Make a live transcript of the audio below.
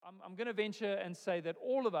going to venture and say that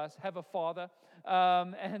all of us have a father,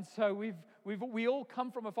 and so we all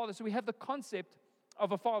come from a father. So we have the concept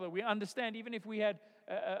of a father. We understand, even if we had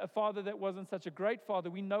a father that wasn't such a great father,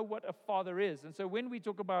 we know what a father is. And so when we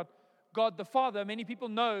talk about God the Father, many people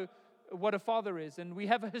know what a father is. And we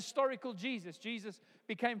have a historical Jesus. Jesus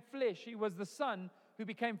became flesh. He was the Son who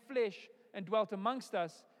became flesh and dwelt amongst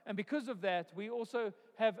us. And because of that, we also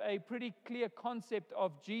have a pretty clear concept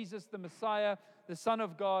of Jesus, the Messiah, the Son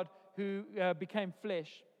of God, who became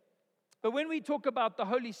flesh. But when we talk about the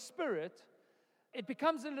Holy Spirit, it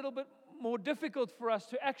becomes a little bit more difficult for us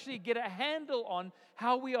to actually get a handle on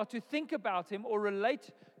how we are to think about Him or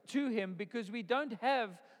relate to Him, because we don't have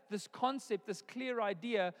this concept, this clear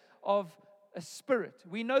idea of a spirit.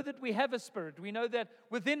 We know that we have a spirit. We know that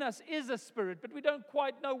within us is a spirit, but we don't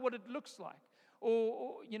quite know what it looks like,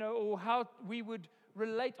 or how we would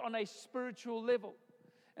relate on a spiritual level.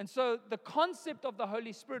 And so the concept of the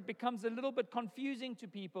Holy Spirit becomes a little bit confusing to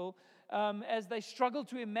people as they struggle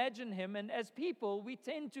to imagine Him. And as people, we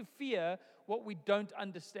tend to fear what we don't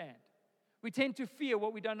understand. We tend to fear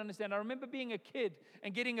what we don't understand. I remember being a kid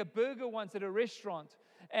and getting a burger once at a restaurant,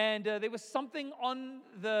 and there was something on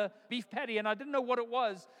the beef patty, and I didn't know what it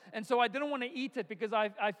was, and so I didn't want to eat it because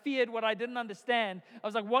I feared what I didn't understand. I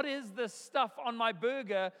was like, what is this stuff on my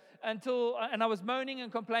burger? And I was moaning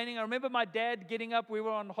and complaining. I remember my dad getting up. We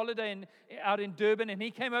were on holiday out in Durban, and he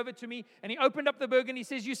came over to me, and he opened up the burger, and he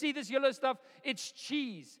says, you see this yellow stuff? It's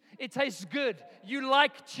cheese. It tastes good. You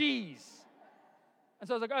like cheese. And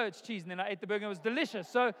so I was like, oh, it's cheese. And then I ate the burger, and it was delicious.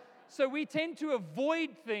 So we tend to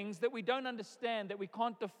avoid things that we don't understand, that we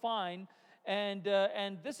can't define. And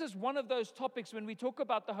this is one of those topics when we talk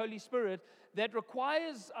about the Holy Spirit that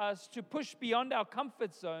requires us to push beyond our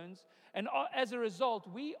comfort zones. And as a result,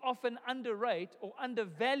 we often underrate or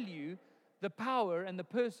undervalue the power and the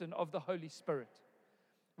person of the Holy Spirit.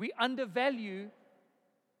 We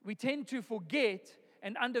tend to forget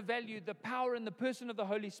and undervalue the power and the person of the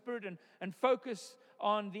Holy Spirit and focus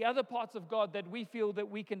on the other parts of God that we feel that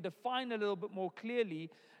we can define a little bit more clearly.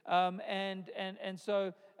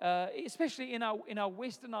 So especially in our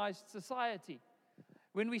westernized society,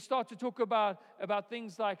 when we start to talk about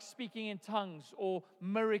things like speaking in tongues or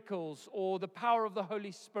miracles or the power of the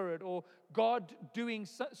Holy Spirit or God doing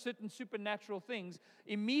certain supernatural things,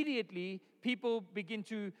 immediately people begin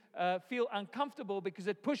to feel uncomfortable because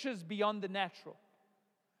it pushes beyond the natural.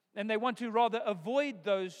 And they want to rather avoid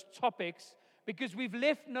those topics because we've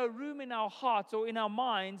left no room in our hearts or in our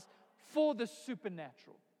minds for the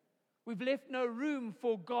supernatural. We've left no room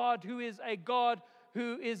for God who is a God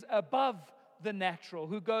who is above the natural,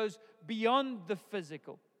 who goes beyond the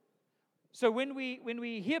physical. So when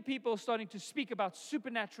we hear people starting to speak about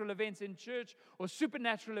supernatural events in church or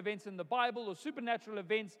supernatural events in the Bible or supernatural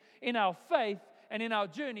events in our faith and in our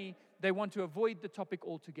journey, they want to avoid the topic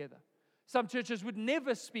altogether. Some churches would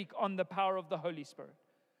never speak on the power of the Holy Spirit.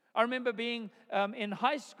 I remember being in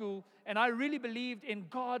high school, and I really believed in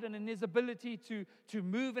God and in His ability to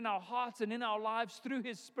move in our hearts and in our lives through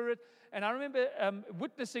His Spirit. And I remember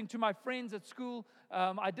witnessing to my friends at school.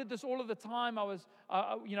 I did this all of the time. I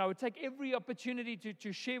would take every opportunity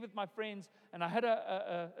to share with my friends. And I had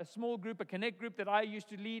a small group, a connect group that I used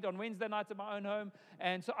to lead on Wednesday nights at my own home.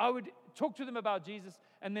 And so I would talk to them about Jesus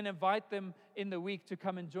and then invite them in the week to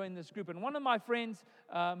come and join this group. And one of my friends,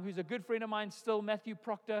 who's a good friend of mine still, Matthew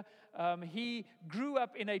Proctor, he grew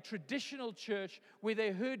up in a traditional church where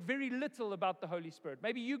they heard very little about the Holy Spirit.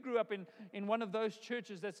 Maybe you grew up in one of those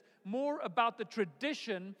churches that's more about the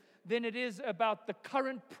tradition than it is about the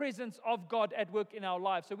current presence of God at work in our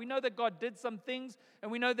lives. So we know that God did some things,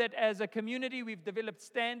 and we know that as a community we've developed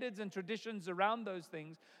standards and traditions around those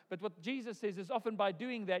things. But what Jesus says is often by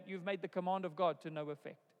doing that, you've made the command of God to no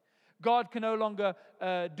effect. God can no longer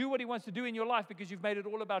do what He wants to do in your life because you've made it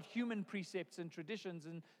all about human precepts and traditions,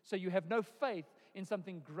 and so you have no faith in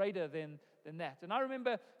something greater than that. And I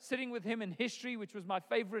remember sitting with him in history, which was my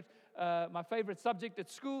favorite subject at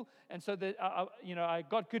school, and so I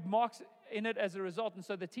got good marks in it as a result. And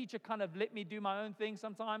so the teacher kind of let me do my own thing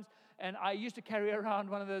sometimes. And I used to carry around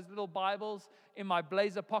one of those little Bibles in my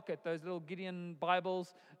blazer pocket, those little Gideon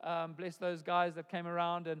Bibles. Bless those guys that came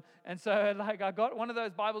around. And so I got one of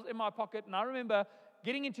those Bibles in my pocket. And I remember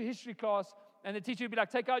getting into history class, and the teacher would be like,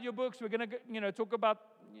 "Take out your books. We're going to talk about,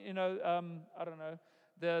 I don't know,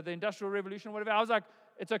 the Industrial Revolution or whatever." I was like,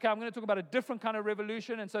 "It's okay. I'm going to talk about a different kind of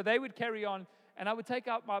revolution." And so they would carry on. And I would take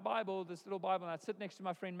out my Bible, this little Bible, and I'd sit next to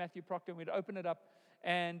my friend Matthew Proctor, and we'd open it up,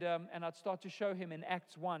 and I'd start to show him in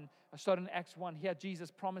Acts 1. I started in Acts 1. Here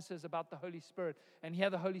Jesus promises about the Holy Spirit. And here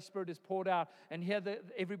the Holy Spirit is poured out. And here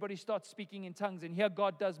everybody starts speaking in tongues. And here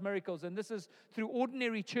God does miracles. And this is through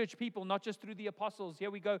ordinary church people, not just through the apostles. Here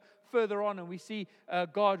we go further on, and we see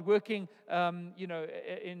God working,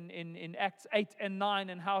 in Acts 8 and 9,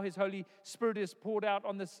 and how His Holy Spirit is poured out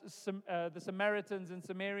on the Samaritans in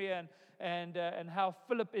Samaria, and how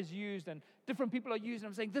Philip is used, and different people are used.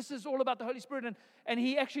 And I'm saying, this is all about the Holy Spirit. And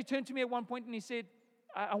he actually turned to me at one point and he said,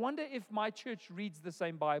 I wonder if my church reads the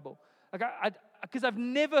same Bible. Because I've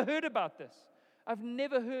never heard about this. I've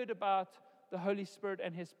never heard about the Holy Spirit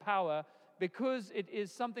and His power, because it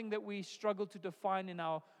is something that we struggle to define in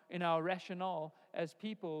our rationale as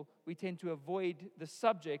people. We tend to avoid the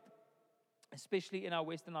subject, especially in our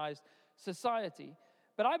westernized society.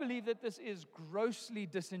 But I believe that this is grossly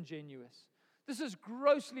disingenuous. This is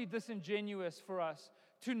grossly disingenuous for us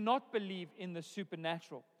to not believe in the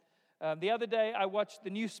supernatural. The other day, I watched the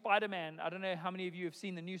new Spider-Man. I don't know how many of you have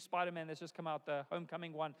seen the new Spider-Man that's just come out, the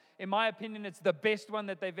Homecoming one. In my opinion, it's the best one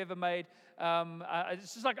that they've ever made.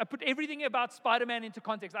 It's just like I put everything about Spider-Man into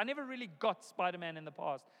context. I never really got Spider-Man in the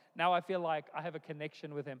past. Now I feel like I have a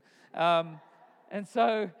connection with him. And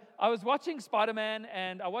so I was watching Spider-Man,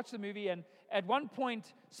 and I watched the movie, and at one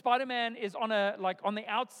point, Spider-Man is on the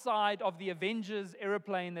outside of the Avengers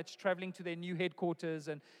airplane that's traveling to their new headquarters,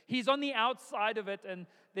 and he's on the outside of it, and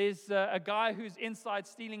there's a guy who's inside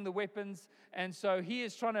stealing the weapons, and so he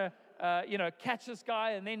is trying to, catch this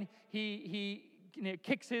guy, and then he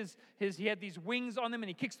kicks he had these wings on him, and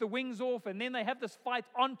he kicks the wings off, and then they have this fight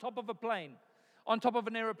on top of a plane. On top of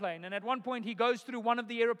an airplane. And at one point, he goes through one of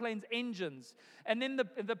the airplane's engines. And then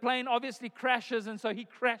the plane obviously crashes, and so he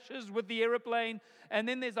crashes with the airplane. And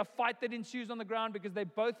then there's a fight that ensues on the ground because they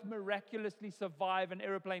both miraculously survive an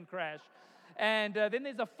airplane crash. And then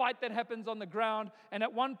there's a fight that happens on the ground. And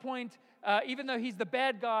at one point, even though he's the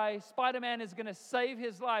bad guy, Spider-Man is going to save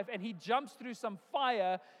his life. And he jumps through some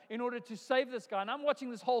fire in order to save this guy. And I'm watching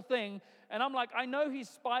this whole thing, and I'm like, I know he's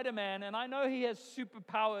Spider-Man, and I know he has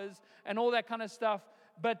superpowers and all that kind of stuff,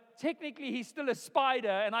 but technically he's still a spider,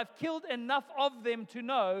 and I've killed enough of them to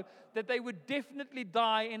know that they would definitely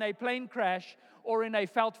die in a plane crash or in a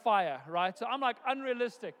felt fire, right? So I'm like,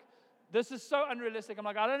 unrealistic. This is so unrealistic. I'm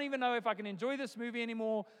like, I don't even know if I can enjoy this movie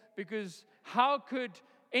anymore, because how could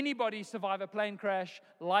anybody survive a plane crash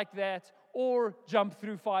like that or jump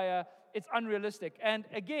through fire? It's unrealistic. And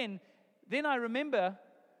again, then I remember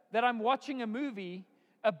that I'm watching a movie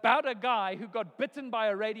about a guy who got bitten by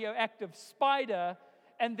a radioactive spider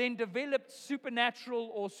and then developed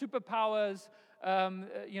supernatural or superpowers,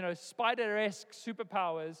 spider-esque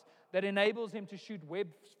superpowers that enables him to shoot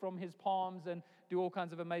webs from his palms and do all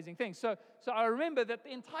kinds of amazing things. So I remember that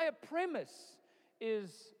the entire premise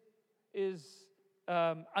is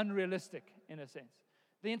unrealistic in a sense.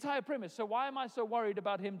 The entire premise. So why am I so worried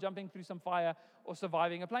about him jumping through some fire or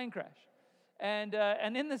surviving a plane crash? And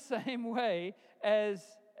in the same way as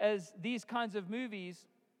these kinds of movies,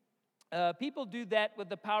 people do that with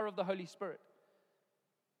the power of the Holy Spirit.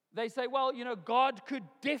 They say, well, God could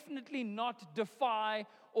definitely not defy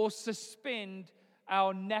or suspend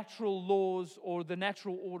our natural laws or the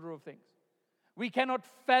natural order of things. We cannot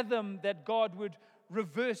fathom that God would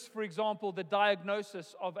reverse, for example, the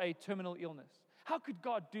diagnosis of a terminal illness. How could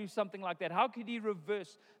God do something like that? How could He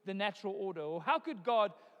reverse the natural order? Or how could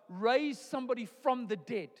God raise somebody from the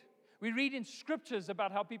dead? We read in scriptures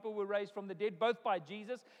about how people were raised from the dead, both by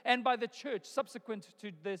Jesus and by the church subsequent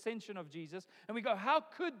to the ascension of Jesus. And we go, how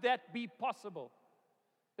could that be possible?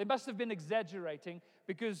 They must have been exaggerating,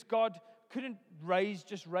 because God couldn't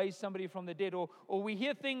just raise somebody from the dead. Or we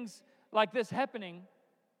hear things like this happening,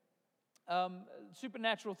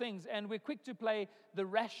 supernatural things, and we're quick to play the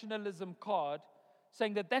rationalism card,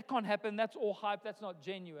 saying that can't happen, that's all hype, that's not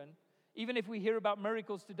genuine. Even if we hear about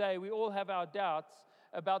miracles today, we all have our doubts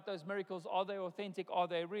about those miracles. Are they authentic? Are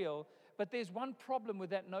they real? But there's one problem with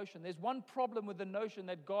that notion. There's one problem with the notion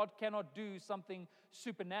that God cannot do something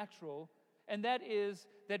supernatural, and that is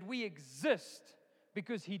that we exist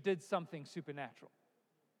because He did something supernatural.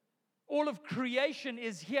 All of creation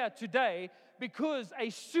is here today because a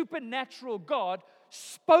supernatural God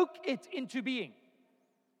spoke it into being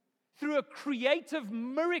through a creative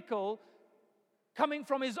miracle coming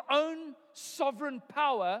from His own sovereign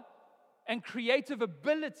power and creative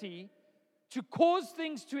ability to cause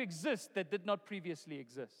things to exist that did not previously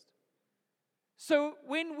exist. So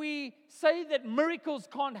when we say that miracles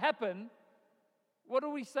can't happen, what are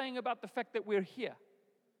we saying about the fact that we're here?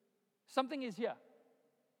 Something is here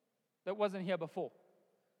that wasn't here before.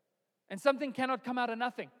 And something cannot come out of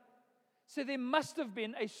nothing. So there must have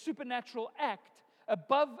been a supernatural act,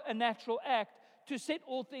 above a natural act, to set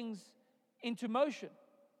all things into motion.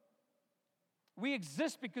 We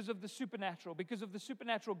exist because of the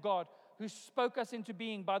supernatural God who spoke us into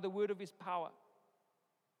being by the word of His power.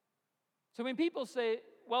 So when people say,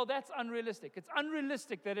 well, that's unrealistic, it's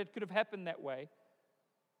unrealistic that it could have happened that way.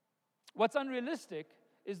 What's unrealistic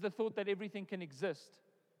is the thought that everything can exist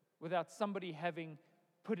without somebody having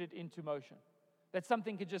put it into motion, that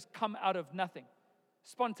something could just come out of nothing.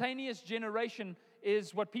 Spontaneous generation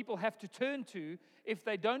is what people have to turn to if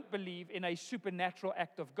they don't believe in a supernatural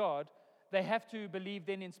act of God. They have to believe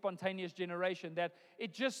then in spontaneous generation, that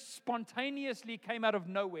it just spontaneously came out of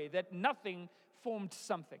nowhere, that nothing formed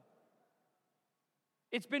something.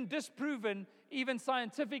 It's been disproven even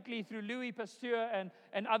scientifically through Louis Pasteur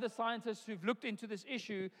and other scientists who've looked into this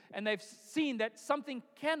issue, and they've seen that something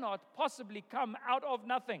cannot possibly come out of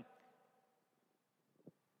nothing.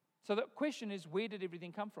 So the question is, where did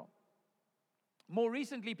everything come from? More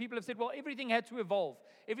recently, people have said, well, everything had to evolve.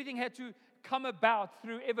 Everything had to come about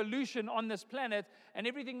through evolution on this planet, and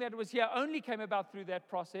everything that was here only came about through that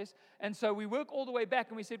process. And so we work all the way back,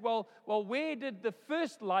 and we said, well, where did the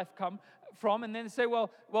first life come from? And then say, well,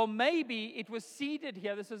 maybe it was seeded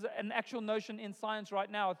here. This is an actual notion in science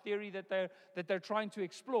right now, a theory that they're trying to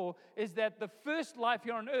explore, is that the first life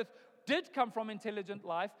here on earth did come from intelligent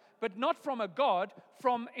life, but not from a God,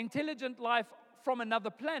 from intelligent life from another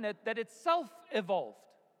planet that itself evolved.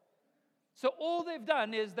 So all they've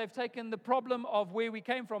done is they've taken the problem of where we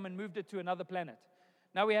came from and moved it to another planet.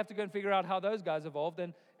 Now we have to go and figure out how those guys evolved,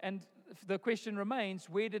 and the question remains,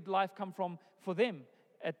 where did life come from for them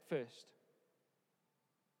at first?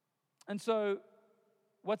 And so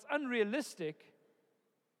what's unrealistic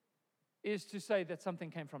is to say that something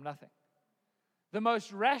came from nothing. The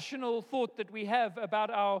most rational thought that we have about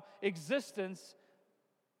our existence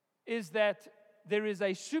is that there is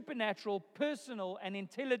a supernatural, personal, and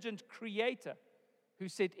intelligent creator who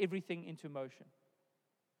set everything into motion.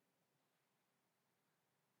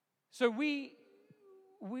 So when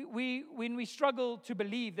we struggle to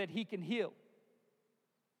believe that He can heal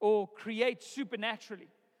or create supernaturally,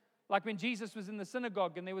 like when Jesus was in the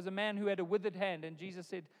synagogue and there was a man who had a withered hand, and Jesus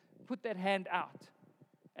said, put that hand out.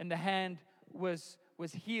 And the hand was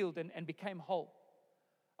healed and became whole.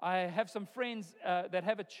 I have some friends that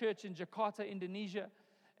have a church in Jakarta, Indonesia,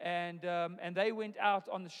 and they went out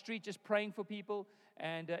on the street just praying for people.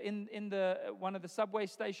 And in one of the subway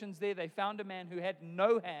stations there, they found a man who had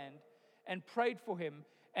no hand and prayed for him.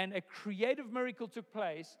 And a creative miracle took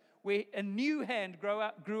place where a new hand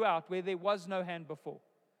grew out where there was no hand before.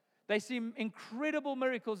 They see incredible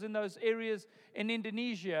miracles in those areas in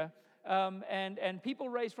Indonesia. And people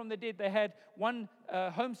raised from the dead. They had one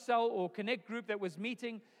home cell or connect group that was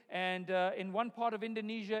meeting, and in one part of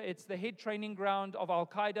Indonesia, it's the head training ground of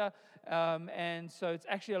Al-Qaeda, and so it's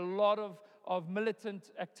actually a lot of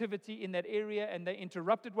militant activity in that area, and they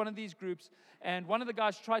interrupted one of these groups, and one of the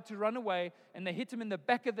guys tried to run away, and they hit him in the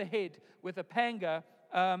back of the head with a panga,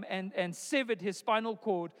 and severed his spinal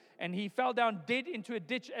cord, and he fell down dead into a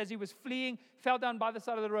ditch as he was fleeing, fell down by the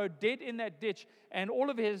side of the road, dead in that ditch, and all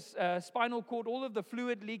of his spinal cord, all of the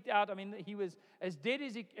fluid leaked out. I mean, he was as dead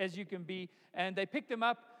as you can be, and they picked him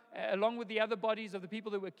up along with the other bodies of the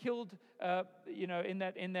people that were killed, in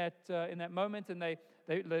that moment, and they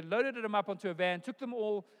loaded him up onto a van, took them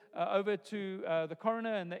all over to the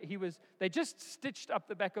coroner, and they just stitched up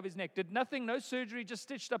the back of his neck, did nothing, no surgery, just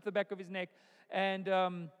stitched up the back of his neck. And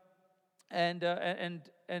all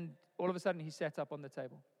of a sudden he sat up on the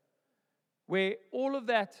table, where all of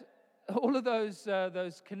those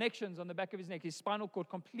connections on the back of his neck, his spinal cord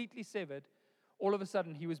completely severed. All of a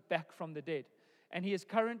sudden he was back from the dead, and he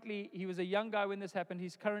was a young guy when this happened.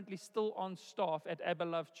 He's currently still on staff at Abba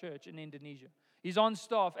Love Church in Indonesia. He's on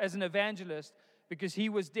staff as an evangelist because he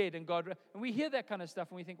was dead, and we hear that kind of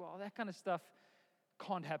stuff and we think, well, that kind of stuff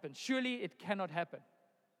can't happen. Surely it cannot happen.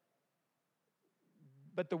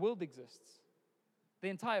 But the world exists. The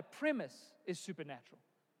entire premise is supernatural.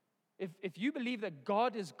 If you believe that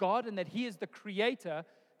God is God and that He is the creator,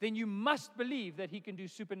 then you must believe that He can do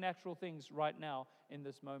supernatural things right now in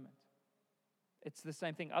this moment. It's the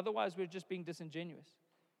same thing. Otherwise, we're just being disingenuous.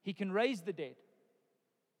 He can raise the dead.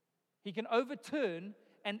 He can overturn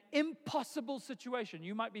an impossible situation.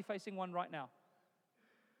 You might be facing one right now.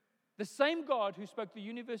 The same God who spoke the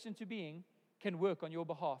universe into being can work on your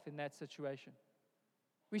behalf in that situation.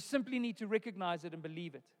 We simply need to recognize it and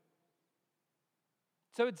believe it.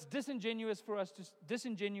 So it's disingenuous for us to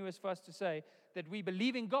say that we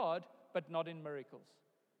believe in God, but not in miracles.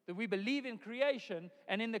 That we believe in creation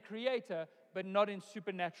and in the Creator, but not in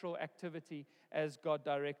supernatural activity as God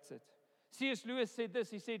directs it. C.S. Lewis said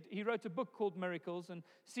this. He wrote a book called Miracles, and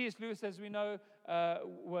C.S. Lewis, as we know,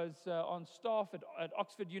 was on staff at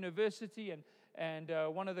Oxford University and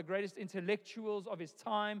one of the greatest intellectuals of his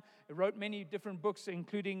time. He wrote many different books,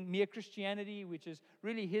 including Mere Christianity, which is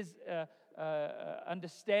really his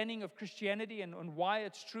understanding of Christianity and why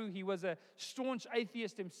it's true. He was a staunch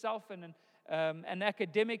atheist himself and an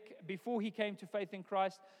academic before he came to faith in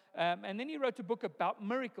Christ. And then he wrote a book about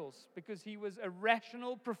miracles because he was a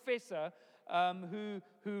rational professor who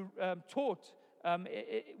taught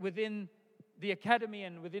within the academy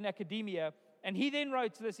and within academia. And he then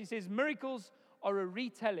wrote this. He says, miracles are a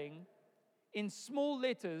retelling in small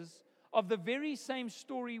letters of the very same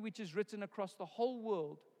story which is written across the whole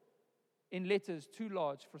world in letters too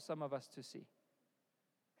large for some of us to see.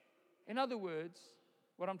 In other words,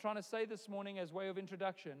 what I'm trying to say this morning as way of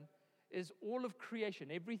introduction is all of creation,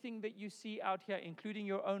 everything that you see out here, including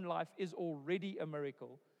your own life, is already a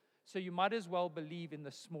miracle. So you might as well believe in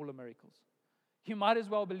the smaller miracles. You might as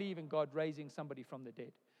well believe in God raising somebody from the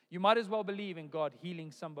dead. You might as well believe in God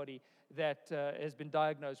healing somebody that has been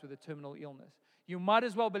diagnosed with a terminal illness. You might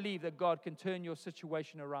as well believe that God can turn your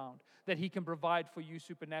situation around, that He can provide for you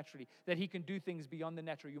supernaturally, that He can do things beyond the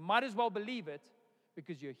natural. You might as well believe it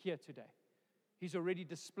because you're here today. He's already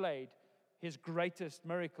displayed His greatest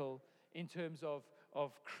miracle in terms of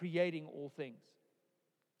creating all things.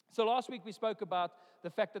 So last week we spoke about the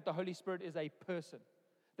fact that the Holy Spirit is a person.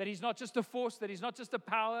 That He's not just a force, that He's not just a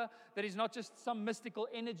power, that He's not just some mystical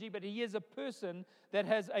energy, but He is a person that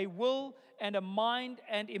has a will and a mind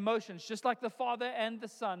and emotions. Just like the Father and the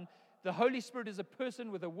Son, the Holy Spirit is a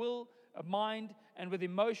person with a will, a mind, and with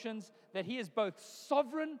emotions, that He is both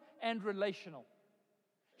sovereign and relational.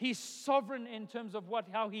 He's sovereign in terms of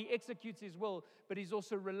how He executes His will, but He's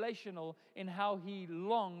also relational in how He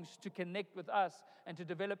longs to connect with us and to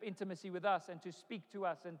develop intimacy with us and to speak to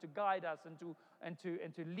us and to guide us and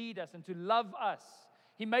to lead us and to love us.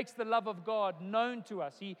 He makes the love of God known to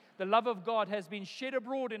us. The love of God has been shed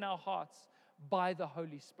abroad in our hearts by the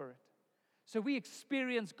Holy Spirit. So we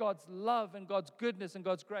experience God's love and God's goodness and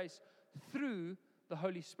God's grace through the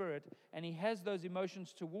Holy Spirit, and He has those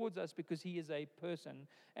emotions towards us because He is a person.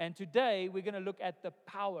 And today we're going to look at the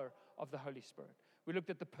power of the Holy Spirit. We looked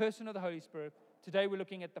at the person of the Holy Spirit. Today we're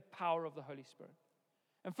looking at the power of the Holy Spirit.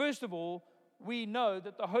 And first of all, we know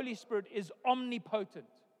that the Holy Spirit is omnipotent,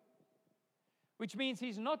 which means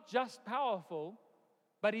He's not just powerful,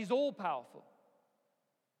 but He's all powerful.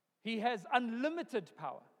 He has unlimited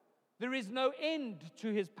power. There is no end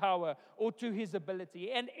to His power or to His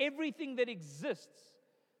ability. And everything that exists,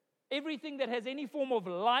 everything that has any form of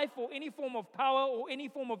life or any form of power or any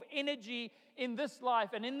form of energy in this life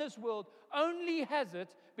and in this world only has it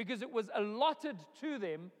because it was allotted to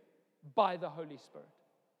them by the Holy Spirit.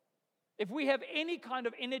 If we have any kind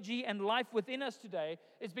of energy and life within us today,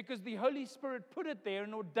 it's because the Holy Spirit put it there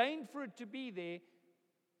and ordained for it to be there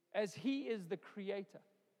as He is the creator,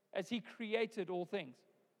 as He created all things.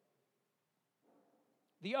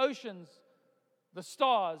 The oceans, the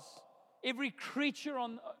stars, every creature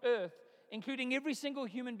on earth, including every single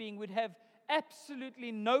human being, would have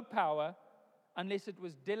absolutely no power unless it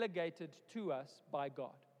was delegated to us by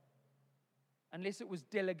God. Unless it was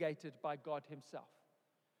delegated by God Himself.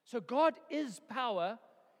 So God is power,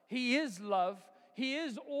 He is love, He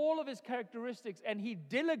is all of His characteristics, and He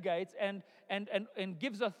delegates and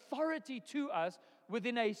gives authority to us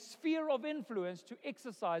within a sphere of influence to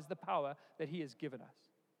exercise the power that He has given us.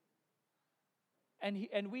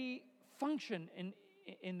 And we function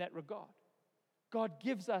in that regard. God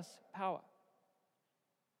gives us power.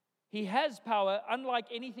 He has power unlike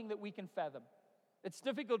anything that we can fathom. It's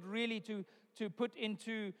difficult really to put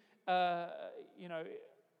into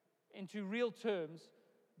real terms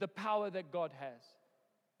the power that God has.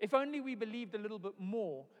 If only we believed a little bit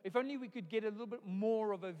more, if only we could get a little bit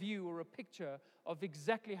more of a view or a picture of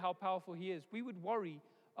exactly how powerful He is, we would worry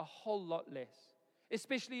a whole lot less.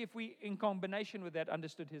 Especially if we, in combination with that,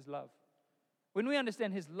 understood His love. When we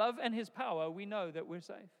understand His love and His power, we know that we're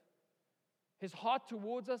safe. His heart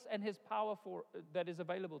towards us and His power that is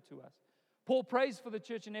available to us. Paul prays for the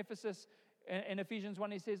church in Ephesus in Ephesians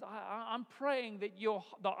 1. He says, I'm praying that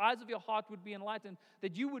the eyes of your heart would be enlightened,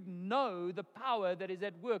 that you would know the power that is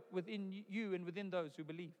at work within you and within those who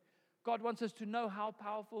believe. God wants us to know how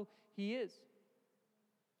powerful He is.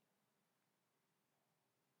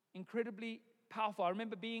 Incredibly powerful. I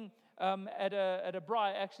remember being at a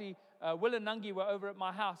braai actually Will and Nungi were over at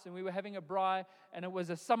my house, and we were having a braai, and it was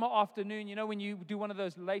a summer afternoon. You know, when you do one of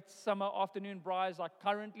those late summer afternoon braais, like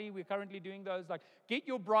we're currently doing those, like, get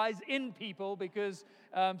your braais in, people, because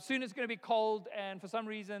soon it's going to be cold, and for some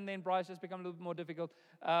reason, then braais just become a little bit more difficult.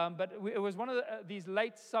 But it was one of these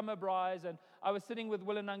late summer braais, and I was sitting with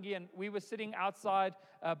Will and Nungi, and we were sitting outside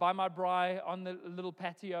by my braai on the little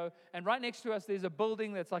patio, and right next to us, there's a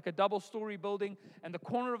building that's like a double-story building, and the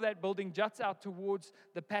corner of that building juts out towards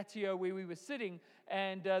the patio where we were sitting,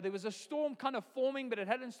 and there was a storm kind of forming, but it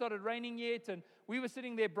hadn't started raining yet, and we were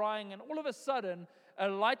sitting there braaiing, and all of a sudden, a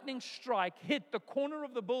lightning strike hit the corner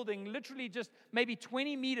of the building, literally just maybe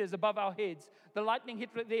 20 meters above our heads. The lightning hit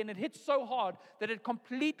right there, and it hit so hard that it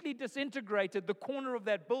completely disintegrated the corner of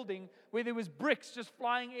that building where there was bricks just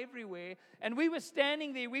flying everywhere. And we were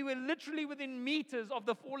standing there. We were literally within meters of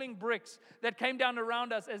the falling bricks that came down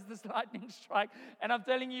around us as this lightning strike. And I'm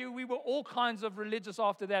telling you, we were all kinds of religious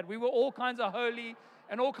after that. We were all kinds of holy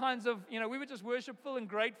and all kinds of, we were just worshipful and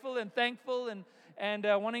grateful and thankful and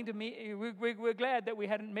wanting to meet. We're glad that we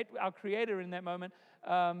hadn't met our Creator in that moment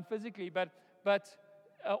physically, but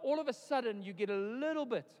all of a sudden you get a little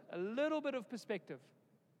bit of perspective.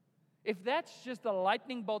 If that's just the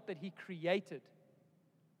lightning bolt that He created,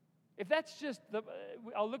 if that's just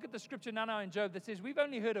I'll look at the scripture now in Job that says we've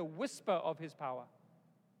only heard a whisper of His power.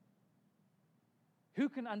 Who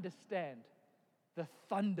can understand the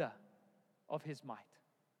thunder of His might?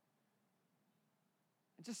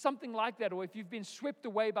 Just something like that, or if you've been swept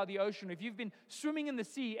away by the ocean, if you've been swimming in the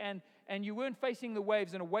sea and you weren't facing the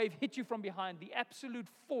waves and a wave hit you from behind, the absolute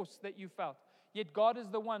force that you felt. Yet God is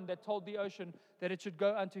the one that told the ocean that it should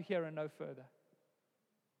go unto here and no further.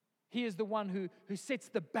 He is the one who sets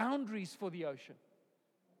the boundaries for the ocean.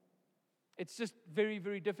 It's just very,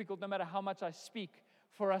 very difficult, no matter how much I speak,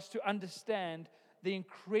 for us to understand the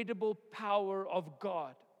incredible power of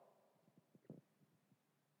God.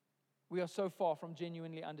 We are so far from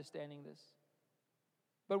genuinely understanding this.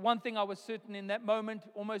 But one thing I was certain in that moment,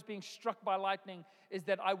 almost being struck by lightning, is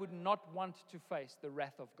that I would not want to face the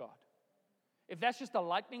wrath of God. If that's just a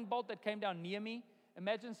lightning bolt that came down near me,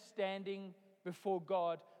 imagine standing before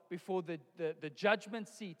God, before the judgment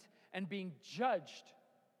seat, and being judged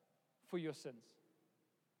for your sins.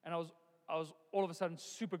 And I was all of a sudden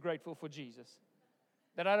super grateful for Jesus.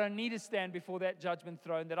 That I don't need to stand before that judgment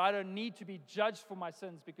throne, that I don't need to be judged for my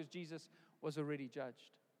sins because Jesus was already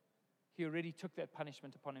judged. He already took that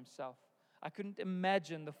punishment upon Himself. I couldn't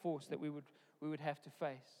imagine the force that we would have to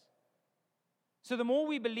face. So the more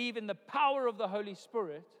we believe in the power of the Holy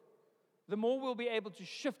Spirit, the more we'll be able to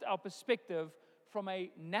shift our perspective from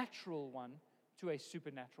a natural one to a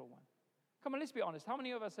supernatural one. Come on, let's be honest. How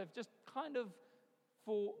many of us have just kind of,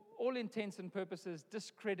 for all intents and purposes,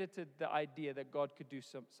 discredited the idea that God could do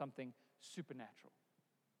something supernatural?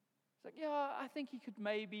 It's like, yeah, I think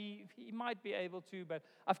He might be able to, but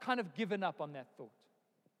I've kind of given up on that thought.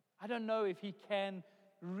 I don't know if He can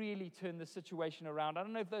really turn the situation around. I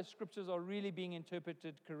don't know if those scriptures are really being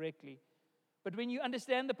interpreted correctly. But when you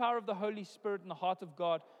understand the power of the Holy Spirit in the heart of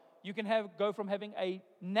God, you can go from having a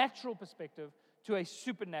natural perspective to a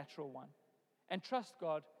supernatural one. And trust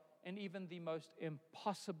God in even the most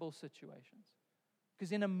impossible situations.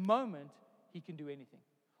 Because in a moment, He can do anything.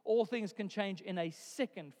 All things can change in a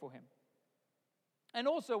second for Him. And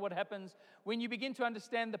also what happens when you begin to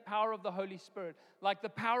understand the power of the Holy Spirit, like the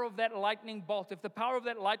power of that lightning bolt. If the power of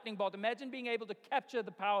that lightning bolt, imagine being able to capture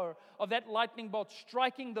the power of that lightning bolt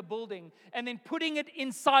striking the building and then putting it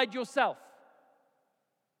inside yourself,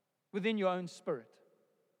 within your own spirit.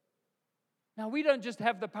 Now, we don't just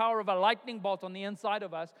have the power of a lightning bolt on the inside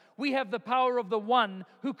of us. We have the power of the one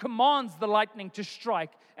who commands the lightning to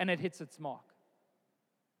strike and it hits its mark.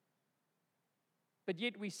 But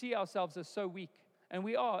yet we see ourselves as so weak, and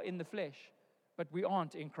we are in the flesh, but we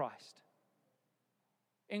aren't in Christ.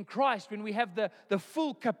 In Christ, when we have the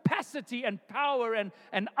full capacity and power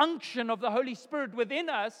and unction of the Holy Spirit within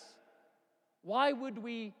us, why would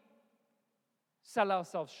we sell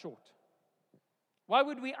ourselves short? Why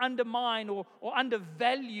would we undermine or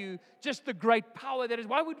undervalue just the great power that is?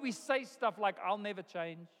 Why would we say stuff like, I'll never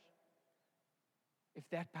change, if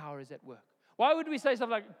that power is at work? Why would we say stuff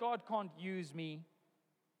like, God can't use me?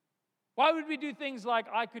 Why would we do things like,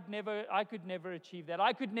 I could never achieve that,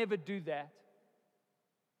 I could never do that,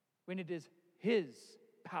 when it is His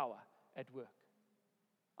power at work?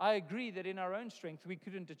 I agree that in our own strength we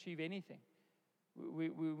couldn't achieve anything.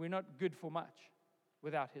 We're not good for much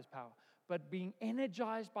without His power. But being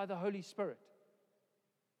energized by the Holy Spirit,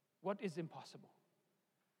 what is impossible?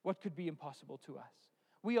 What could be impossible to us?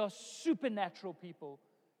 We are supernatural people,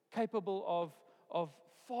 capable of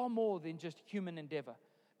far more than just human endeavor.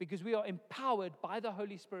 because we are empowered by the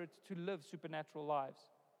Holy Spirit to live supernatural lives.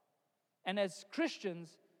 And as Christians,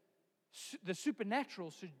 the supernatural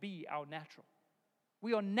should be our natural.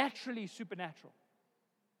 We are naturally supernatural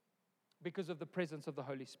because of the presence of the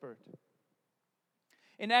Holy Spirit.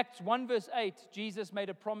 In Acts 1 verse 8, Jesus made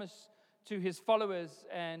a promise to his followers,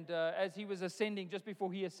 and as he was ascending, just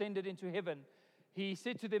before he ascended into heaven, he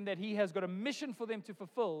said to them that he has got a mission for them to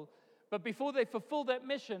fulfill, but before they fulfill that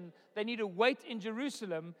mission, they need to wait in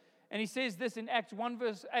Jerusalem. And he says this in Acts 1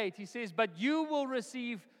 verse 8, he says, "But you will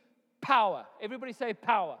receive power." Everybody say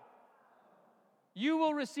power. You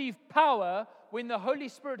will receive power when the Holy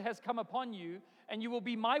Spirit has come upon you, and you will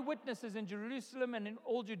be my witnesses in Jerusalem and in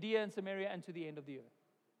all Judea and Samaria and to the end of the earth.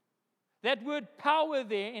 That word power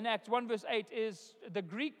there in Acts 1 verse 8 is the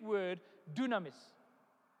Greek word dunamis,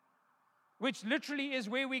 which literally is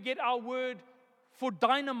where we get our word for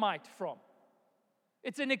dynamite from.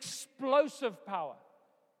 It's an explosive power.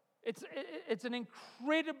 It's an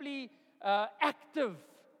incredibly active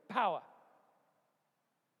power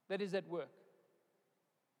that is at work.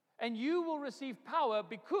 And you will receive power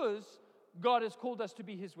because God has called us to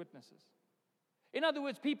be His witnesses. In other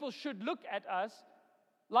words, people should look at us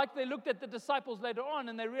like they looked at the disciples later on,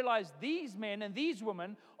 and they realized these men and these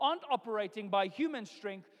women aren't operating by human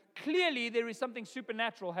strength. Clearly, there is something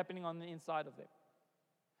supernatural happening on the inside of them.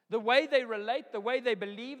 The way they relate, the way they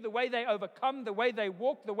believe, the way they overcome, the way they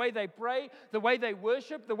walk, the way they pray, the way they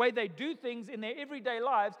worship, the way they do things in their everyday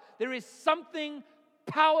lives, there is something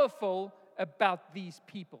powerful about these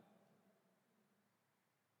people.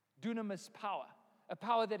 Dunamis power. A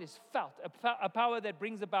power that is felt, a power that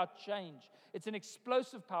brings about change. It's an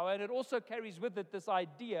explosive power, and it also carries with it this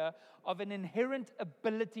idea of an inherent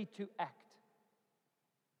ability to act.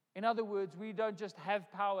 In other words, we don't just have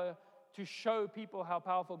power to show people how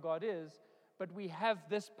powerful God is, but we have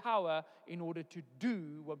this power in order to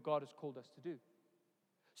do what God has called us to do.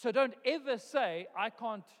 So don't ever say, I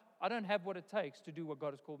don't have what it takes to do what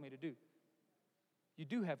God has called me to do. You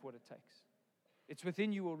do have what it takes. It's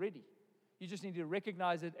within you already. You just need to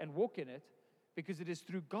recognize it and walk in it, because it is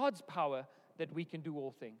through God's power that we can do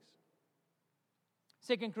all things.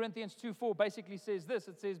 2 Corinthians 2:4 basically says this.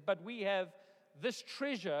 It says, "But we have this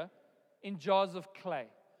treasure in jars of clay."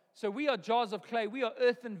 So we are jars of clay. We are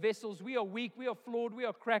earthen vessels. We are weak. We are flawed. We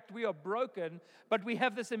are cracked. We are broken. But we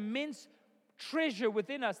have this immense treasure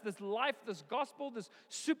within us, this life, this gospel, this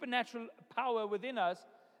supernatural power within us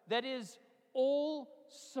that is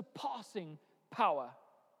all-surpassing power.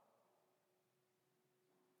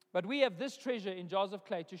 But we have this treasure in jars of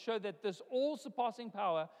clay to show that this all-surpassing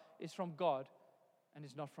power is from God and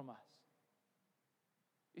is not from us.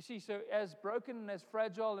 You see, so as broken and as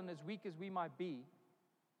fragile and as weak as we might be,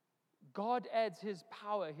 God adds His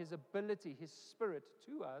power, His ability, His Spirit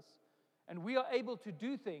to us, and we are able to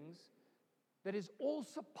do things that is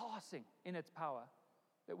all-surpassing in its power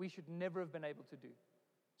that we should never have been able to do.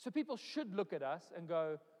 So people should look at us and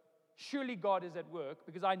go, surely God is at work,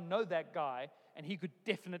 because I know that guy, and he could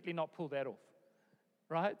definitely not pull that off.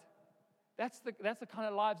 Right? That's the kind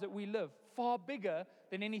of lives that we live, far bigger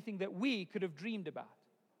than anything that we could have dreamed about.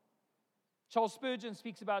 Charles Spurgeon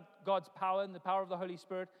speaks about God's power and the power of the Holy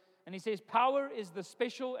Spirit, and he says, power is the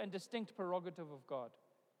special and distinct prerogative of God,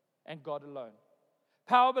 and God alone.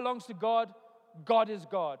 Power belongs to God, God is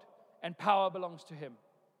God, and power belongs to Him.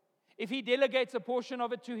 If He delegates a portion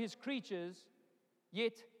of it to His creatures,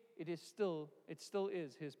 yet it still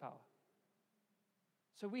is His power.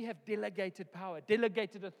 So we have delegated power,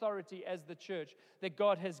 delegated authority as the church that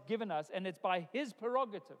God has given us, and it's by His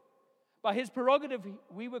prerogative. By His prerogative,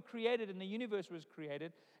 we were created and the universe was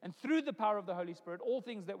created, and through the power of the Holy Spirit, all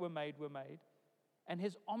things that were made, and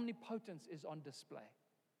His omnipotence is on display.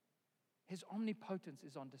 His omnipotence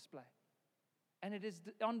is on display. And it is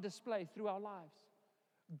on display through our lives.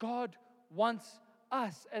 God wants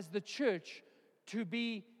us as the church to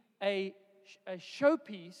be a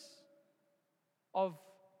showpiece of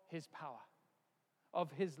His power,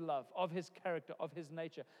 of His love, of His character, of His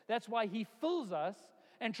nature. That's why He fills us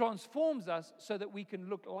and transforms us so that we can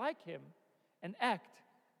look like Him and act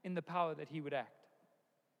in the power that He would act.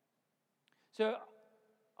 So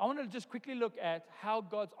I want to just quickly look at how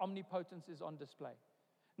God's omnipotence is on display.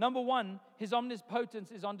 Number one, His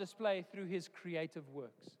omnipotence is on display through His creative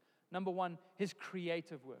works. Number one, His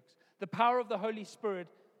creative works. The power of the Holy Spirit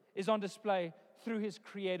is on display through His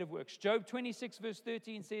creative works. Job 26 verse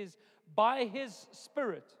 13 says, by His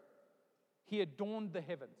Spirit He adorned the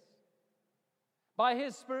heavens. By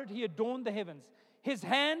His Spirit He adorned the heavens. His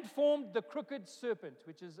hand formed the crooked serpent,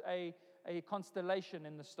 which is a constellation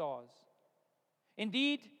in the stars.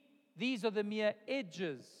 Indeed, these are the mere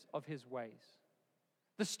edges of His ways.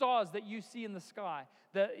 The stars that you see in the sky,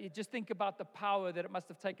 just think about the power that it must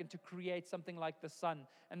have taken to create something like the sun.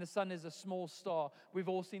 And the sun is a small star. We've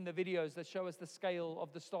all seen the videos that show us the scale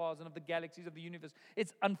of the stars and of the galaxies of the universe.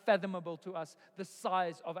 It's unfathomable to us, the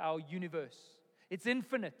size of our universe. It's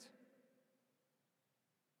infinite.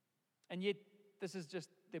 And yet, this is just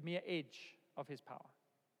the mere edge of His power.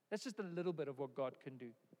 That's just a little bit of what God can do.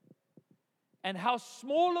 And how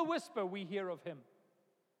small a whisper we hear of Him.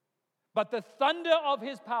 But the thunder of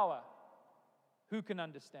His power, who can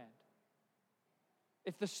understand?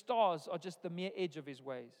 If the stars are just the mere edge of His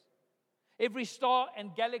ways. Every star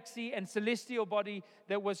and galaxy and celestial body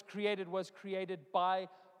that was created by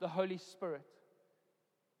the Holy Spirit.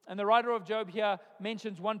 And the writer of Job here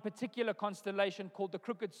mentions one particular constellation called the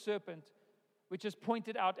Crooked Serpent, which is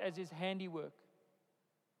pointed out as his handiwork.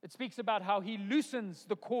 It speaks about how he loosens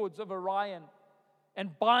the cords of Orion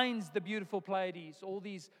and binds the beautiful Pleiades, all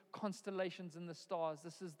these constellations in the stars.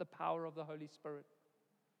 This is the power of the Holy Spirit.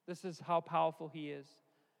 This is how powerful He is.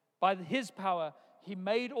 By His power, He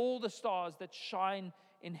made all the stars that shine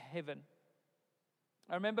in heaven.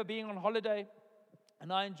 I remember being on holiday,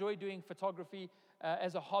 and I enjoy doing photography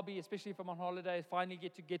as a hobby, especially if I'm on holiday. I finally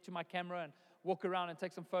get to my camera and walk around and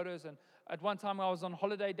take some photos. And at one time, I was on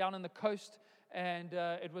holiday down in the coast, and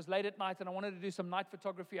it was late at night, and I wanted to do some night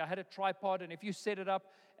photography. I had a tripod, and if you set it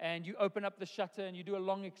up and you open up the shutter and you do a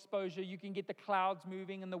long exposure, you can get the clouds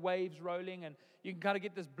moving and the waves rolling, and you can kind of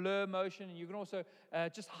get this blur motion, and you can also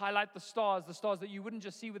just highlight the stars that you wouldn't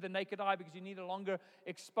just see with the naked eye because you need a longer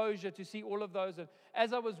exposure to see all of those. And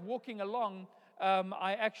as I was walking along,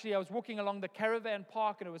 I was walking along the caravan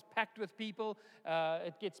park, and it was packed with people.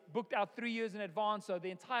 It gets booked out 3 years in advance, so the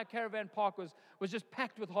entire caravan park was just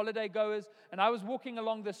packed with holiday goers. And I was walking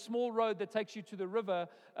along this small road that takes you to the river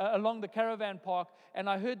along the caravan park, and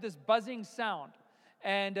I heard this buzzing sound.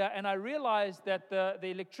 And I realized that the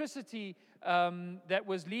electricity that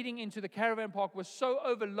was leading into the caravan park was so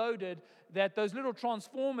overloaded that those little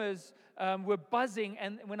transformers were buzzing.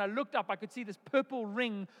 And when I looked up, I could see this purple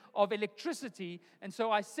ring of electricity. And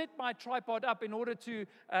so I set my tripod up and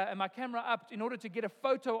my camera up in order to get a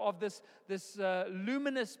photo of this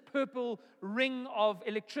luminous purple ring of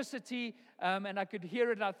electricity. And I could hear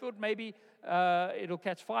it, and I thought maybe it'll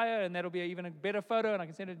catch fire, and that'll be even a better photo, and I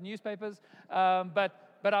can send it to newspapers.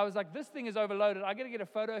 But I was like, this thing is overloaded. I got to get a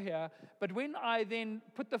photo here. But when I then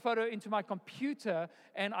put the photo into my computer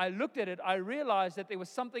and I looked at it, I realized that there was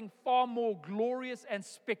something far more glorious and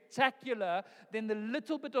spectacular than the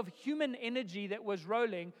little bit of human energy that was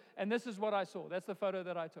rolling. And this is what I saw. That's the photo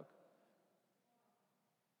that I took.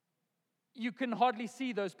 You can hardly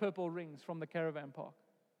see those purple rings from the caravan park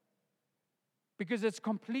because it's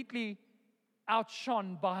completely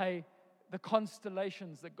outshone by the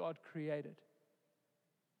constellations that God created.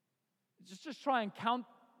 Just try and count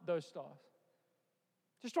those stars.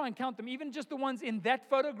 Just try and count them, even just the ones in that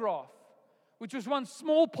photograph, which was one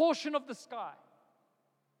small portion of the sky.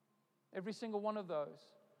 Every single one of those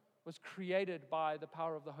was created by the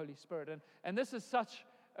power of the Holy Spirit. And this is such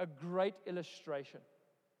a great illustration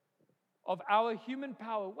of our human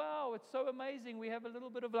power. Wow, it's so amazing. We have a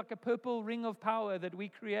little bit of like a purple ring of power that we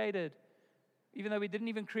created. Even though we didn't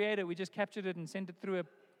even create it, we just captured it and sent it through a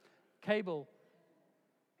cable.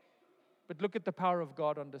 But look at the power of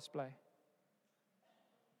God on display.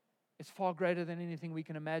 It's far greater than anything we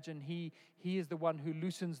can imagine. He is the one who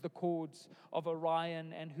loosens the cords of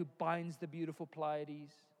Orion and who binds the beautiful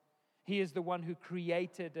Pleiades. He is the one who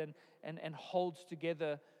created and holds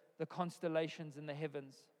together the constellations in the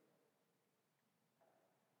heavens.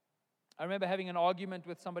 I remember having an argument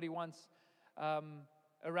with somebody once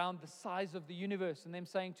around the size of the universe, and them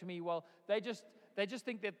saying to me, well, they just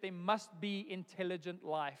think that there must be intelligent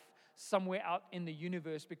life somewhere out in the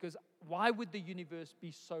universe, because why would the universe be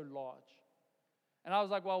so large? And I was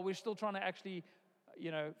like, well, we're still trying to actually,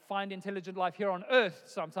 find intelligent life here on earth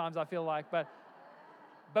sometimes, I feel like. But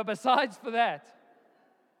besides for that,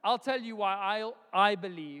 I'll tell you why I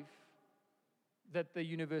believe that the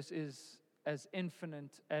universe is as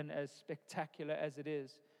infinite and as spectacular as it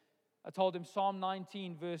is. I told him Psalm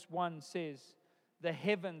 19 verse 1 says, the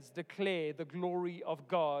heavens declare the glory of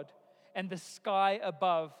God, and the sky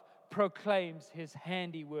above proclaims His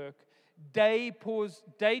handiwork. Day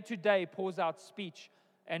to day pours out speech,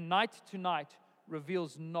 and night to night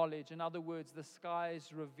reveals knowledge. In other words, the skies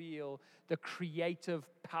reveal the creative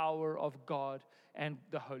power of God and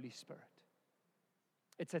the Holy Spirit.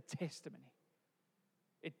 It's a testimony.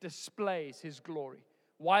 It displays His glory.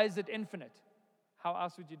 Why is it infinite? How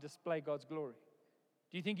else would you display God's glory?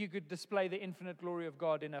 Do you think you could display the infinite glory of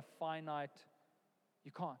God in a finite?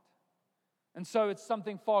 You can't. And so it's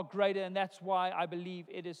something far greater, and that's why I believe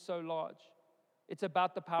it is so large. It's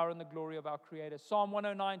about the power and the glory of our Creator. Psalm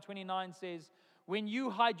 109:29 says, when you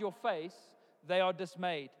hide your face, they are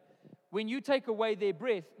dismayed. When you take away their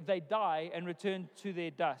breath, they die and return to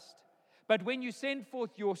their dust. But when you send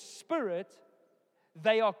forth your Spirit,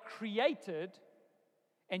 they are created,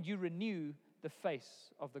 and you renew the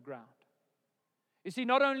face of the ground. You see,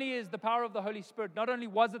 not only is the power of the Holy Spirit, not only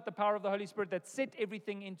was it the power of the Holy Spirit that set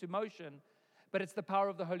everything into motion, but it's the power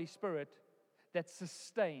of the Holy Spirit that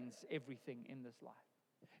sustains everything in this life.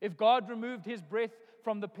 If God removed His breath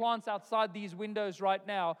from the plants outside these windows right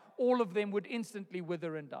now, all of them would instantly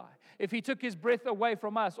wither and die. If He took His breath away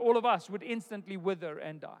from us, all of us would instantly wither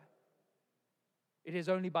and die. It is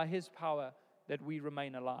only by His power that we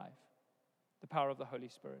remain alive, the power of the Holy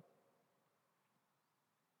Spirit.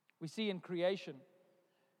 We see in creation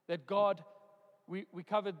that God, we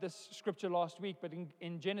covered this scripture last week, but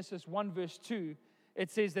in Genesis 1 verse 2, it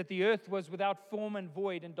says that the earth was without form and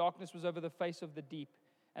void, and darkness was over the face of the deep.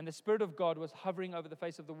 And the Spirit of God was hovering over the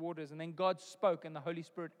face of the waters. And then God spoke, and the Holy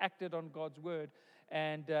Spirit acted on God's word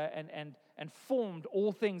and formed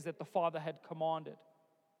all things that the Father had commanded.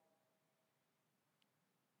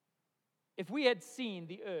 If we had seen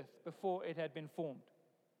the earth before it had been formed,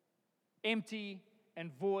 empty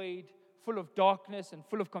and void, full of darkness and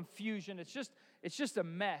full of confusion, it's just a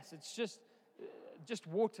mess. It's just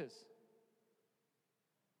waters.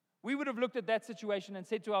 We would have looked at that situation and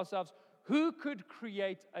said to ourselves, who could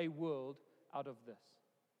create a world out of this?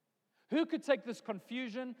 Who could take this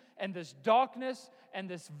confusion and this darkness and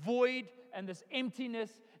this void and this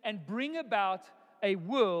emptiness and bring about a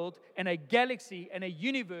world and a galaxy and a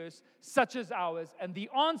universe such as ours? And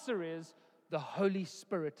the answer is the Holy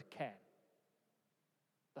Spirit can.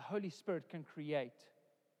 The Holy Spirit can create.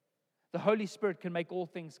 The Holy Spirit can make all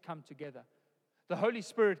things come together. The Holy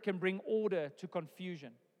Spirit can bring order to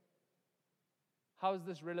confusion. How is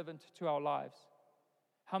this relevant to our lives?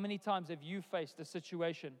 How many times have you faced a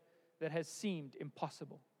situation that has seemed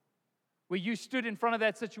impossible? Where you stood in front of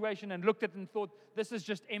that situation and looked at it and thought, this is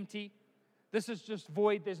just empty. This is just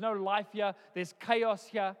void. There's no life here. There's chaos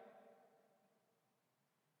here.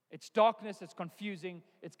 It's darkness. It's confusing.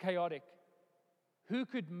 It's chaotic. Who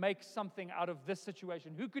could make something out of this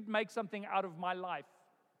situation? Who could make something out of my life?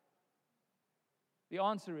 The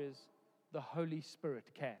answer is the Holy Spirit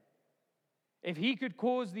can. If He could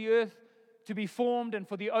cause the earth to be formed and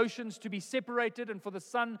for the oceans to be separated and for the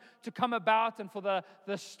sun to come about and for the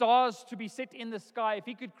stars to be set in the sky, if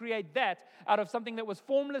He could create that out of something that was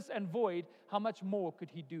formless and void, how much more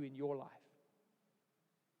could He do in your life?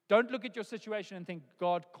 Don't look at your situation and think,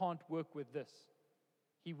 God can't work with this.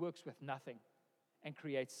 He works with nothing and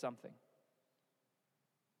creates something.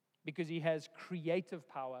 Because He has creative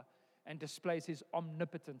power and displays His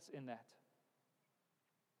omnipotence in that.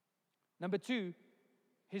 Number 2,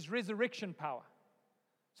 His resurrection power.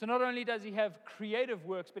 So not only does He have creative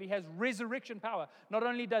works, but He has resurrection power. Not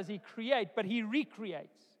only does He create, but He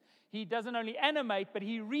recreates. He doesn't only animate, but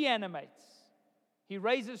He reanimates. He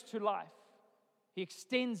raises to life. He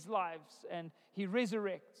extends lives and He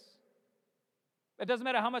resurrects. It doesn't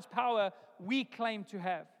matter how much power we claim to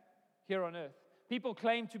have here on earth. People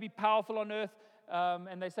claim to be powerful on earth,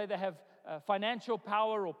 and they say they have financial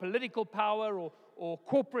power or political power or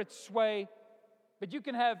corporate sway. But you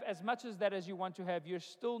can have as much as that as you want to have. You're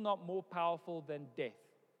still not more powerful than death.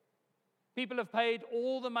 People have paid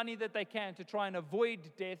all the money that they can to try and avoid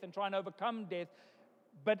death and try and overcome death,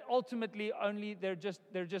 but ultimately only they're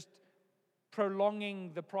just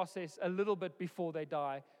prolonging the process a little bit before they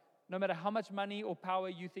die. No matter how much money or power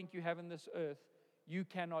you think you have in this earth, you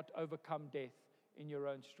cannot overcome death in your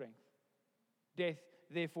own strength. Death,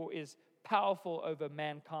 therefore, is powerful over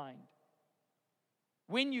mankind.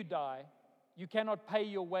 When you die, you cannot pay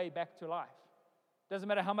your way back to life. Doesn't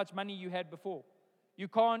matter how much money you had before. You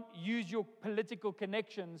can't use your political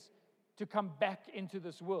connections to come back into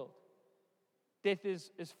this world. Death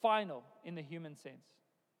is final in the human sense.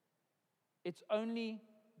 It's only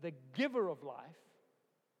the giver of life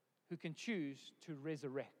who can choose to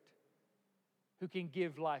resurrect, who can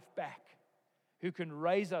give life back, who can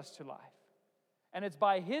raise us to life. And it's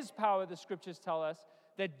by His power, the scriptures tell us,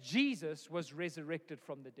 that Jesus was resurrected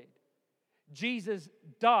from the dead. Jesus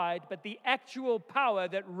died, but the actual power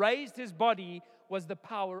that raised His body was the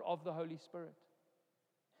power of the Holy Spirit,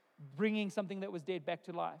 bringing something that was dead back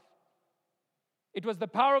to life. It was the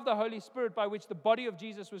power of the Holy Spirit by which the body of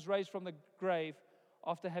Jesus was raised from the grave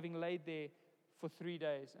after having laid there for 3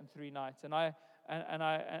 days and 3 nights.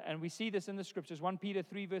 And we see this in the scriptures. 1 Peter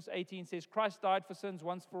 3 verse 18 says, Christ died for sins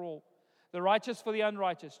once for all, the righteous for the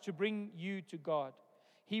unrighteous, to bring you to God.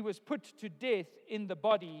 He was put to death in the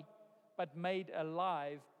body, but made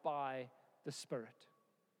alive by the Spirit.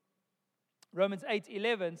 Romans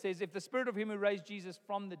 8:11 says, if the Spirit of him who raised Jesus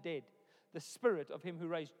from the dead, the Spirit of him who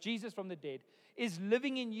raised Jesus from the dead, is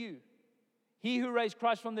living in you, he who raised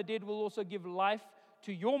Christ from the dead will also give life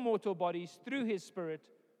to your mortal bodies through his Spirit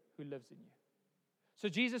who lives in you. So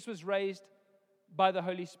Jesus was raised by the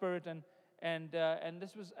Holy Spirit, and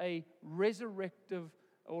this was a resurrection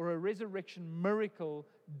miracle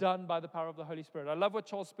done by the power of the Holy Spirit. I love what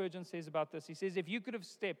Charles Spurgeon says about this. He says, if you could have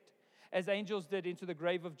stepped, as angels did, into the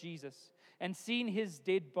grave of Jesus and seen his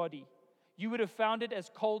dead body, you would have found it as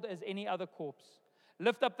cold as any other corpse.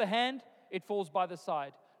 Lift up the hand, it falls by the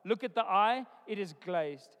side. Look at the eye, it is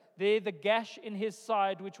glazed. There the gash in his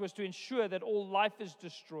side, which was to ensure that all life is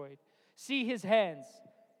destroyed. See his hands,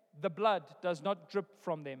 the blood does not drip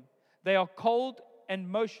from them. They are cold and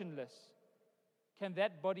motionless. Can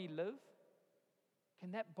that body live?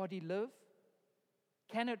 Can that body live?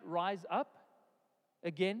 Can it rise up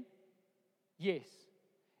again? Yes.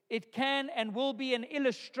 It can and will be an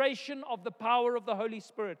illustration of the power of the Holy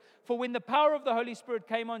Spirit. For when the power of the Holy Spirit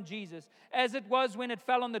came on Jesus, as it was when it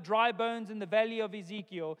fell on the dry bones in the valley of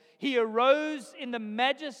Ezekiel, he arose in the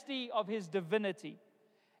majesty of his divinity.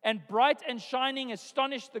 And bright and shining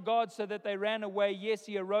astonished the gods so that they ran away. Yes,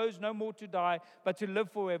 he arose no more to die, but to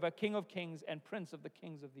live forever, King of kings and Prince of the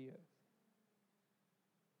kings of the earth.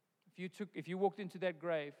 If you walked into that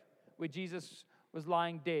grave where Jesus was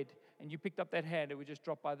lying dead, and you picked up that hand, it would just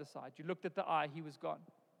drop by the side. You looked at the eye, he was gone.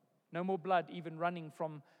 No more blood even running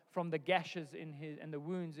from the gashes in his and the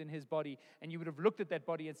wounds in his body. And you would have looked at that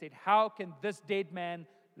body and said, how can this dead man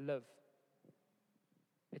live?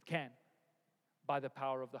 It can, by the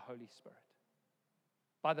power of the Holy Spirit.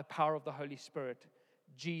 By the power of the Holy Spirit,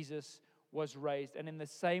 Jesus was raised. And in the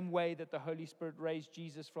same way that the Holy Spirit raised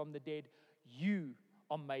Jesus from the dead, you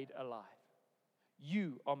are made alive.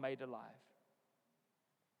 You are made alive.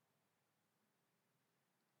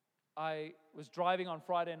 I was driving on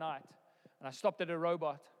Friday night, and I stopped at a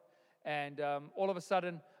Robot, and all of a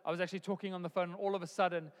sudden, I was actually talking on the phone, and all of a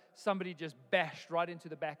sudden, somebody just bashed right into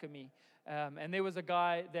the back of me. And there was a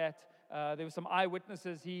guy that, there were some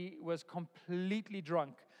eyewitnesses, he was completely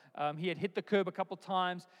drunk. He had hit the curb a couple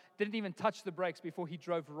times, didn't even touch the brakes before he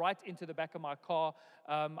drove right into the back of my car.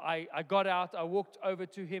 I got out, I walked over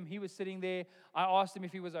to him, he was sitting there. I asked him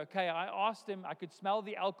if he was okay. I asked him, I could smell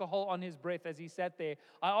the alcohol on his breath as he sat there.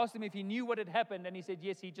 I asked him if he knew what had happened, and he said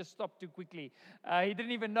yes, he just stopped too quickly. He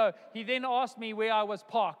didn't even know. He then asked me where I was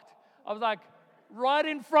parked. I was like, right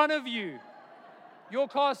in front of you. Your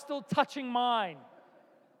car's still touching mine.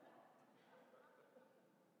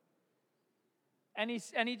 And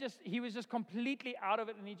he was just completely out of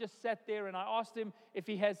it, and he just sat there, and I asked him if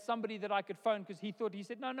he has somebody that I could phone, because he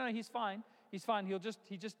said, no, he's fine. He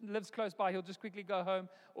just lives close by. He'll just quickly go home,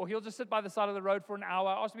 or he'll just sit by the side of the road for an hour.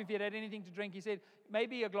 I asked him if he had anything to drink. He said,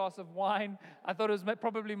 maybe a glass of wine. I thought it was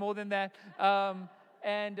probably more than that.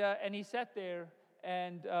 And he sat there,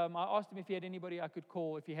 and I asked him if he had anybody I could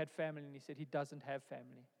call, if he had family, and he said he doesn't have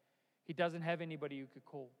family. He doesn't have anybody you could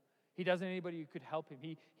call. He doesn't have anybody who could help him.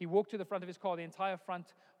 He walked to the front of his car. The entire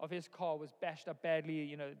front of his car was bashed up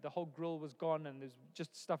badly. The whole grill was gone, and there's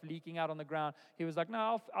just stuff leaking out on the ground. He was like,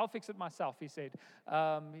 no, I'll fix it myself, he said.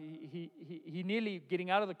 He nearly,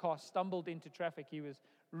 getting out of the car, stumbled into traffic. He was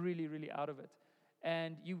really, really out of it.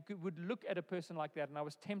 And you would look at a person like that, and I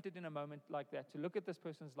was tempted in a moment like that to look at this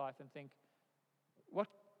person's life and think, what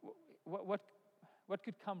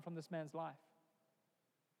could come from this man's life?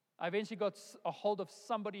 I eventually got a hold of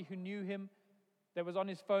somebody who knew him that was on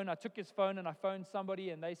his phone. I took his phone and I phoned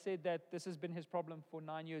somebody, and they said that this has been his problem for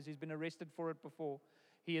 9 years. He's been arrested for it before.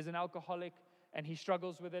 He is an alcoholic and he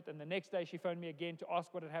struggles with it. And the next day she phoned me again to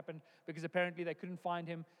ask what had happened, because apparently they couldn't find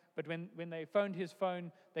him. But when they phoned his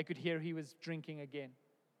phone, they could hear he was drinking again.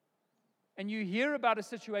 And you hear about a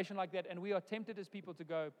situation like that, and we are tempted as people to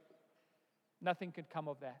go, nothing can come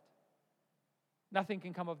of that. Nothing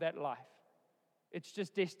can come of that life. It's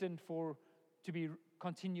just destined to be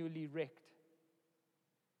continually wrecked.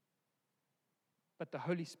 But the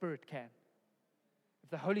Holy Spirit can. If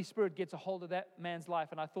the Holy Spirit gets a hold of that man's life,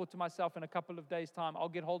 and I thought to myself, in a couple of days' time, I'll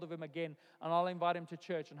get hold of him again, and I'll invite him to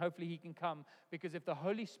church, and hopefully he can come. Because if the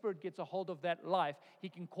Holy Spirit gets a hold of that life, he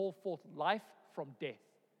can call forth life from death.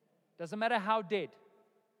 Doesn't matter how dead,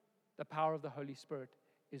 the power of the Holy Spirit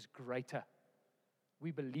is greater.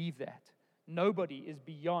 We believe that. Nobody is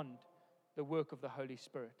beyond the work of the Holy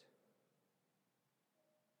Spirit.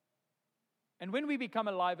 And when we become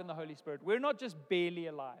alive in the Holy Spirit, we're not just barely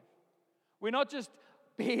alive. We're not just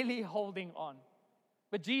barely holding on.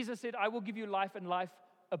 But Jesus said, I will give you life and life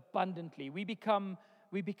abundantly. We become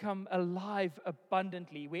we become alive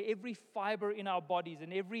abundantly, where every fiber in our bodies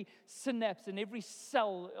and every synapse and every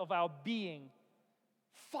cell of our being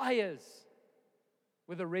fires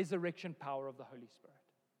with the resurrection power of the Holy Spirit.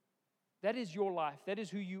 That is your life. That is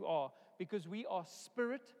who you are, because we are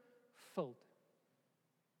Spirit-filled.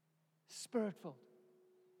 Spirit-filled.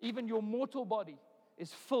 Even your mortal body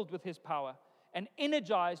is filled with His power and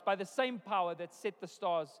energized by the same power that set the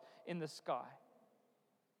stars in the sky.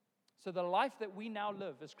 So the life that we now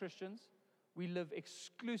live as Christians, we live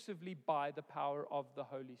exclusively by the power of the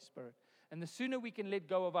Holy Spirit. And the sooner we can let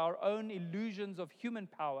go of our own illusions of human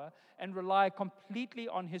power and rely completely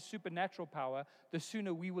on His supernatural power, the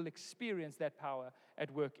sooner we will experience that power at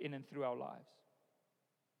work in and through our lives.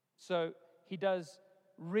 So He does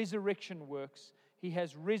resurrection works. He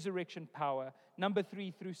has resurrection power. Number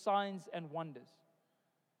 3, through signs and wonders.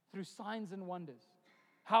 Through signs and wonders.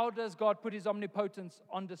 How does God put His omnipotence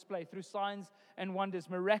on display? Through signs and wonders,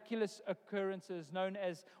 miraculous occurrences,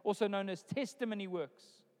 also known as testimony works.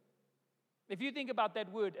 If you think about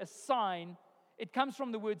that word, a sign, it comes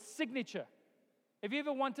from the word signature. Have you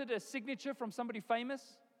ever wanted a signature from somebody famous?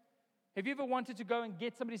 Have you ever wanted to go and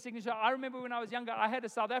get somebody's signature? I remember when I was younger, I had a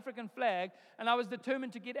South African flag, and I was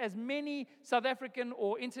determined to get as many South African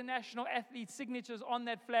or international athletes' signatures on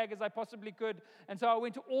that flag as I possibly could. And so I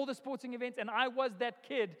went to all the sporting events, and I was that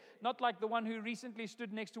kid, not like the one who recently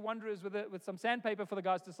stood next to Wanderers with some sandpaper for the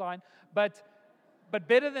guys to sign, but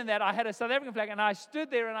better than that, I had a South African flag, and I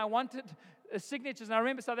stood there and I wanted signatures. And I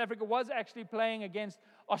remember South Africa was actually playing against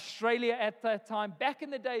Australia at that time, back in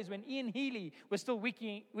the days when Ian Healy was still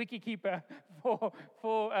wiki keeper for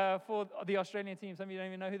the Australian team. Some of you don't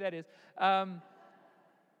even know who that is.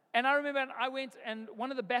 And I remember I went, and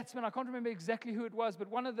one of the batsmen, I can't remember exactly who it was, but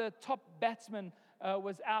one of the top batsmen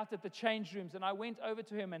was out at the change rooms, and I went over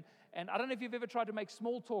to him, and I don't know if you've ever tried to make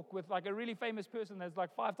small talk with like a really famous person that's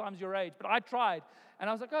like 5 times your age, but I tried, and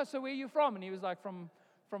I was like, oh, so where are you from? And he was like, from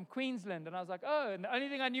Queensland. And I was like, oh, and the only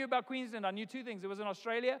thing I knew about Queensland, I knew 2 things. It was in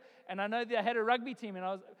Australia, and I know they had a rugby team, and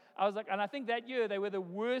I was like, and I think that year they were the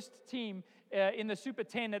worst team in the Super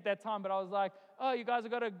 10 at that time, but I was like, oh, you guys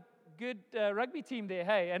have got a good rugby team there,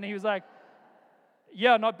 hey? And he was like,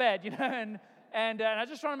 yeah, not bad, you know, and I was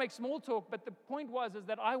just trying to make small talk, but the point is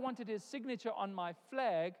that I wanted his signature on my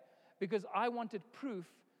flag because I wanted proof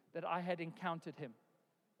that I had encountered him.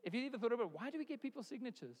 If you ever thought about it, why do we get people's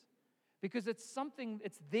signatures? Because it's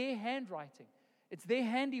their handwriting. It's their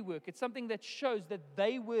handiwork. It's something that shows that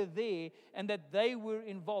they were there and that they were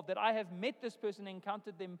involved, that I have met this person and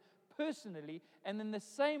encountered them personally. And in the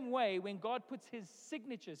same way, when God puts His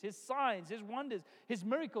signatures, His signs, His wonders, His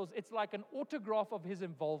miracles, it's like an autograph of His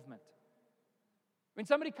involvement. When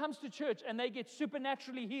somebody comes to church and they get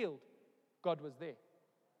supernaturally healed, God was there.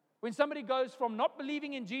 When somebody goes from not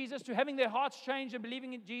believing in Jesus to having their hearts changed and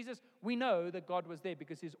believing in Jesus, we know that God was there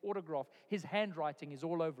because His autograph, His handwriting is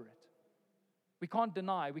all over it. We can't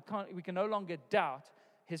deny, we can no longer doubt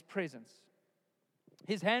His presence.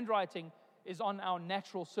 His handwriting is on our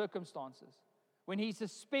natural circumstances. When He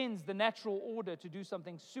suspends the natural order to do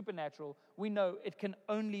something supernatural, we know it can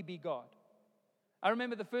only be God. I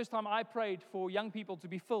remember the first time I prayed for young people to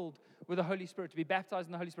be filled with the Holy Spirit, to be baptized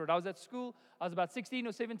in the Holy Spirit. I was at school. I was about 16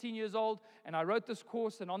 or 17 years old, and I wrote this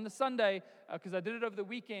course. And on the Sunday, because I did it over the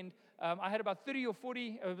weekend, I had about 30 or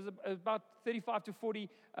 40, it was about 35 to 40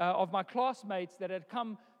 of my classmates that had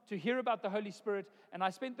come to hear about the Holy Spirit. And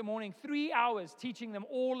I spent the morning 3 hours teaching them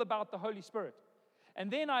all about the Holy Spirit.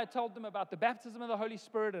 And then I told them about the baptism of the Holy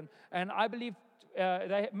Spirit, and I believe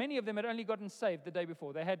many of them had only gotten saved the day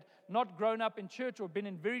before. They had not grown up in church or been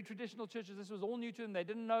in very traditional churches. This was all new to them. They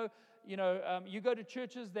didn't know, you go to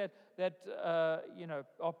churches that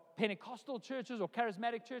are Pentecostal churches or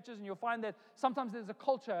charismatic churches, and you'll find that sometimes there's a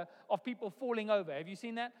culture of people falling over. Have you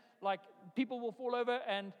seen that? Like people will fall over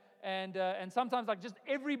and sometimes like just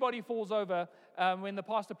everybody falls over when the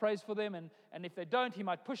pastor prays for them, and if they don't, he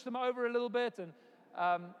might push them over a little bit, and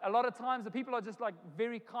a lot of times the people are just like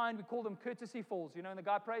very kind. We call them courtesy falls, and the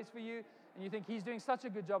guy prays for you and you think he's doing such a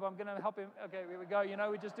good job, I'm going to help him. Okay, here we go.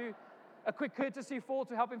 We just do a quick courtesy fall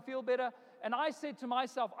to help him feel better. And I said to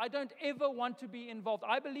myself, I don't ever want to be involved.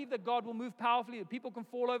 I believe that God will move powerfully, that people can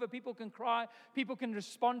fall over, people can cry, people can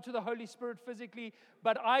respond to the Holy Spirit physically,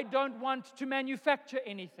 but I don't want to manufacture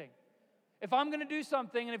anything. If I'm going to do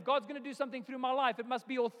something, and if God's going to do something through my life, it must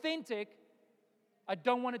be authentic. I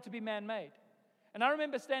don't want it to be man-made. And I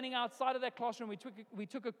remember standing outside of that classroom. We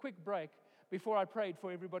took a quick break before I prayed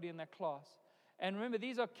for everybody in that class. And remember,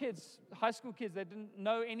 these are kids, high school kids, that didn't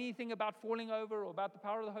know anything about falling over or about the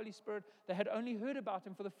power of the Holy Spirit. They had only heard about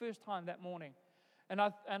Him for the first time that morning. And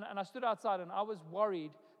I stood outside, and I was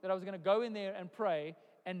worried that I was going to go in there and pray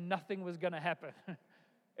and nothing was going to happen.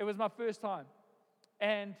 It was my first time.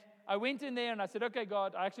 And I went in there and I said, okay,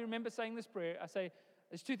 God, I actually remember saying this prayer. I say,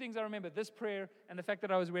 there's two things I remember, this prayer and the fact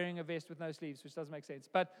that I was wearing a vest with no sleeves, which doesn't make sense.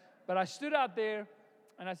 But I stood out there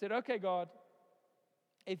and I said, okay, God,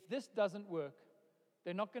 if this doesn't work,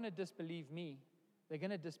 they're not going to disbelieve me. They're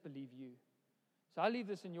going to disbelieve you. So I leave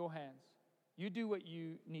this in your hands. You do what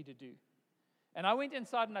you need to do. And I went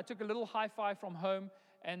inside and I took a little hi-fi from home,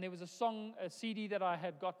 and there was a CD that I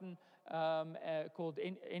had gotten called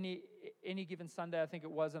Any Given Sunday, I think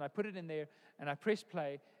it was, and I put it in there and I pressed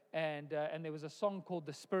play, and there was a song called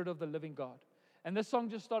The Spirit of the Living God. And this song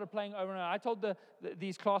just started playing over and over. I told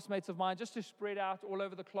these classmates of mine just to spread out all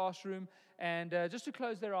over the classroom and just to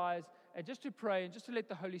close their eyes and just to pray and just to let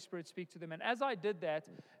the Holy Spirit speak to them. And as I did that,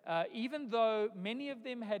 even though many of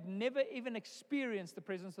them had never even experienced the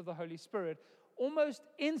presence of the Holy Spirit, almost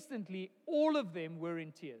instantly, all of them were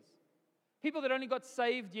in tears. People that only got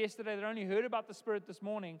saved yesterday, that only heard about the Spirit this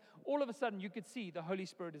morning, all of a sudden you could see the Holy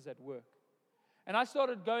Spirit is at work. And I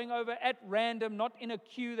started going over at random, not in a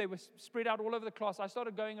queue. They were spread out all over the class. I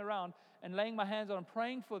started going around and laying my hands on and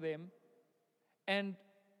praying for them. And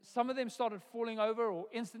some of them started falling over or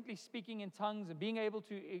instantly speaking in tongues and being able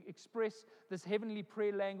to express this heavenly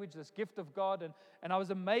prayer language, this gift of God. And I was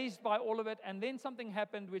amazed by all of it. And then something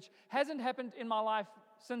happened which hasn't happened in my life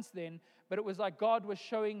since then, but it was like God was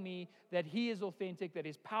showing me that He is authentic, that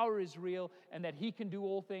His power is real, and that He can do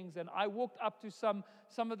all things. And I walked up to some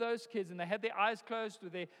of those kids, and they had their eyes closed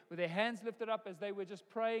with their hands lifted up as they were just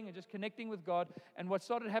praying and just connecting with God. And what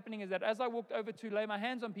started happening is that as I walked over to lay my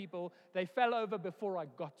hands on people, they fell over before I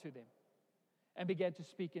got to them and began to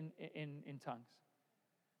speak in tongues.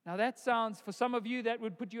 Now that sounds, for some of you, that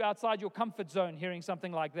would put you outside your comfort zone hearing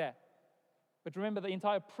something like that. But remember, the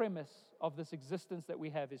entire premise of this existence that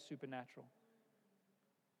we have is supernatural.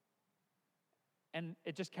 And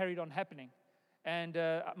it just carried on happening. And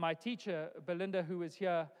my teacher, Belinda, who was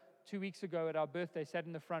here 2 weeks ago at our birthday, sat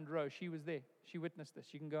in the front row. She was there. She witnessed this.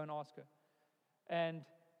 You can go and ask her. And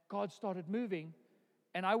God started moving.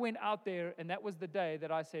 And I went out there, and that was the day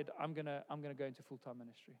that I said, I'm gonna go into full-time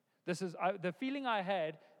ministry. This is the feeling I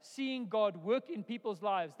had seeing God work in people's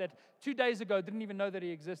lives that 2 days ago didn't even know that He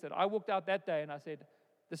existed. I walked out that day and I said,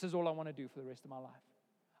 this is all I want to do for the rest of my life.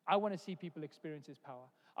 I want to see people experience His power.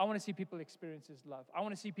 I want to see people experience His love. I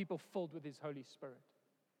want to see people filled with His Holy Spirit.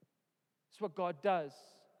 It's what God does.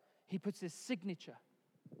 He puts His signature.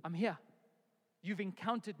 I'm here. You've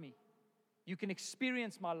encountered me. You can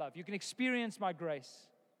experience my love. You can experience my grace.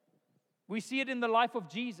 We see it in the life of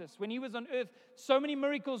Jesus. When He was on earth, so many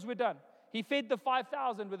miracles were done. He fed the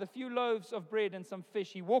 5,000 with a few loaves of bread and some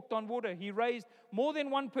fish. He walked on water. He raised more than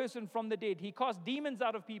one person from the dead. He cast demons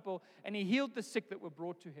out of people, and He healed the sick that were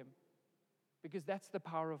brought to Him. Because that's the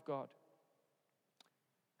power of God.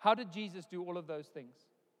 How did Jesus do all of those things?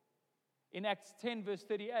 In Acts 10, verse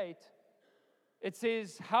 38, it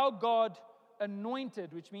says, how God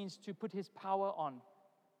anointed, which means to put His power on,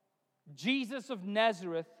 Jesus of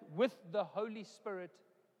Nazareth with the Holy Spirit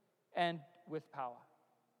and with power.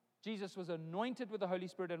 Jesus was anointed with the Holy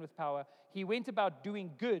Spirit and with power. He went about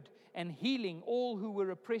doing good and healing all who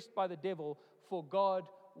were oppressed by the devil, for God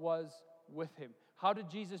was with Him. How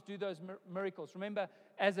did Jesus do those miracles? Remember,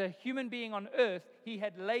 as a human being on earth, He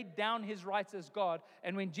had laid down His rights as God.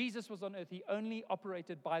 And when Jesus was on earth, He only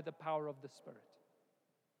operated by the power of the Spirit.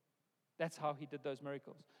 That's how He did those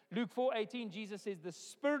miracles. Luke 4:18, Jesus says, the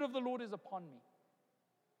Spirit of the Lord is upon me.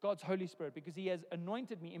 God's Holy Spirit, because He has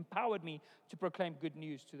anointed me, empowered me to proclaim good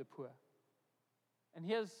news to the poor. And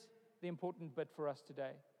here's the important bit for us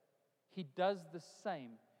today. He does the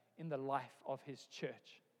same in the life of His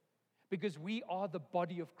church. Because we are the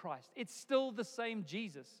body of Christ. It's still the same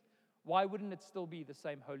Jesus. Why wouldn't it still be the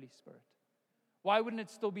same Holy Spirit? Why wouldn't it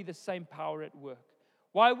still be the same power at work?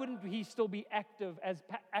 Why wouldn't He still be active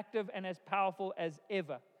and as powerful as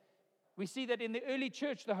ever? We see that in the early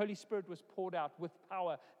church, the Holy Spirit was poured out with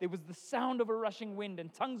power. There was the sound of a rushing wind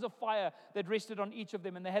and tongues of fire that rested on each of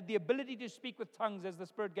them. And they had the ability to speak with tongues as the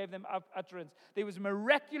Spirit gave them utterance. There was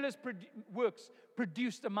miraculous works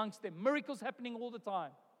produced amongst them. Miracles happening all the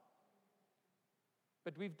time.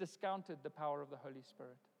 But we've discounted the power of the Holy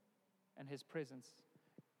Spirit and His presence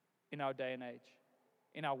in our day and age,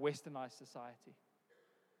 in our westernized society.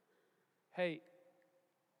 Hey,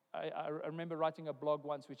 I remember writing a blog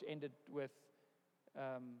once which ended with,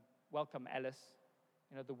 welcome Alice.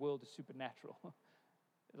 You know, the world is supernatural.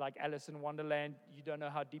 Like Alice in Wonderland, you don't know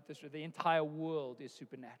how deep this is. The entire world is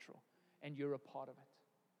supernatural, and you're a part of it.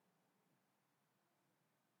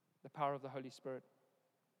 The power of the Holy Spirit.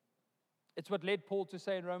 It's what led Paul to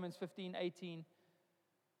say in Romans 15:18,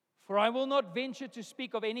 For I will not venture to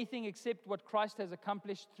speak of anything except what Christ has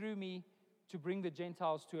accomplished through me to bring the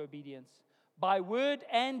Gentiles to obedience, by word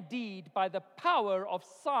and deed, by the power of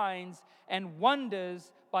signs and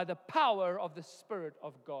wonders, by the power of the Spirit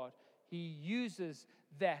of God. He uses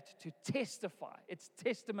that to testify. It's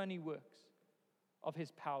testimony works of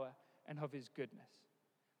His power and of His goodness.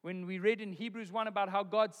 When we read in Hebrews 1 about how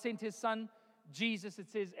God sent His Son, Jesus,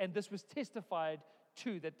 it says, and this was testified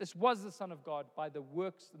to, that this was the Son of God by the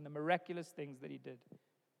works and the miraculous things that He did.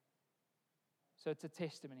 So it's a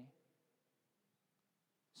testimony.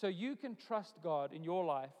 So you can trust God in your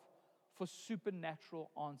life for supernatural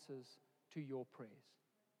answers to your prayers.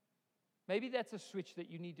 Maybe that's a switch that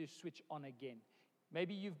you need to switch on again.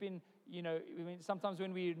 Maybe you've been, sometimes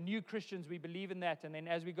when we're new Christians, we believe in that. And then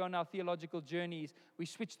as we go on our theological journeys, we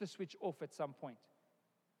switch the switch off at some point.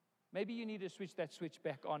 Maybe you need to switch that switch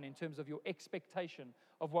back on in terms of your expectation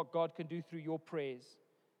of what God can do through your prayers,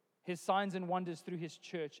 His signs and wonders through His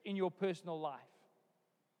church, in your personal life.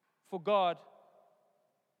 For God,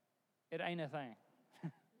 it ain't a thing.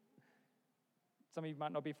 Some of you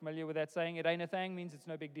might not be familiar with that saying. It ain't a thing means it's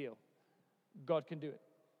no big deal. God can do it.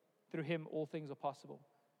 Through Him, all things are possible.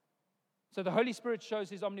 So the Holy Spirit shows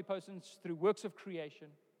His omnipotence through works of creation,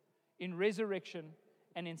 in resurrection,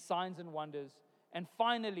 and in signs and wonders. And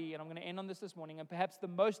finally, and I'm going to end on this morning, and perhaps the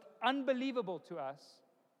most unbelievable to us,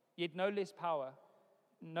 yet no less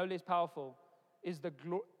powerful, is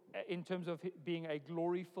in terms of being a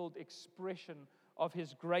glory-filled expression of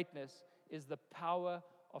His greatness, is the power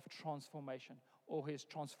of transformation, or His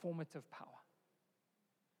transformative power.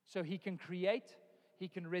 So He can create, He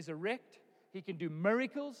can resurrect, He can do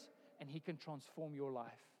miracles, and He can transform your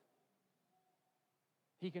life.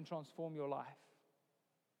 He can transform your life.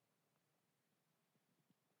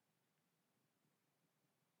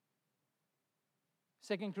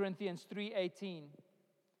 Second Corinthians 3:18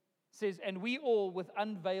 says, and we all with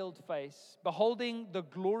unveiled face, beholding the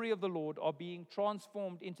glory of the Lord, are being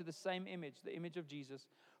transformed into the same image, the image of Jesus,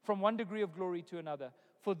 from one degree of glory to another.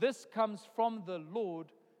 For this comes from the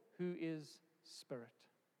Lord, who is Spirit.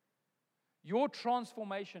 Your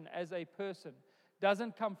transformation as a person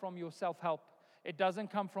doesn't come from your self-help. It doesn't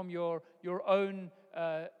come from your own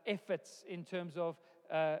efforts in terms of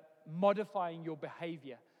modifying your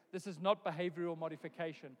behavior. This is not behavioral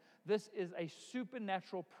modification. This is a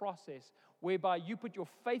supernatural process whereby you put your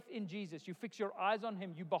faith in Jesus, you fix your eyes on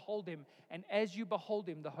Him, you behold Him, and as you behold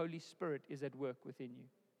Him, the Holy Spirit is at work within you.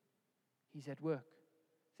 He's at work.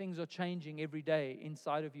 Things are changing every day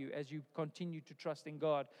inside of you as you continue to trust in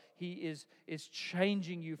God. He is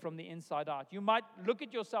changing you from the inside out. You might look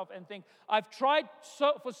at yourself and think, I've tried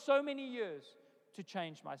for so many years to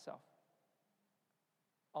change myself.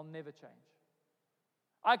 I'll never change.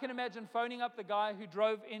 I can imagine phoning up the guy who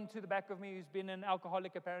drove into the back of me, who's been an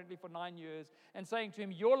alcoholic apparently for 9 years, and saying to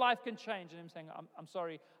him, your life can change. And him saying, I'm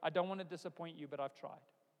sorry, I don't want to disappoint you, but I've tried.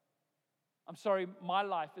 I'm sorry, my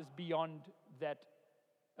life is beyond that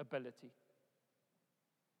ability.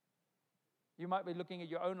 You might be looking at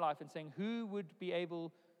your own life and saying, who would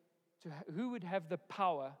have the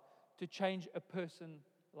power to change a person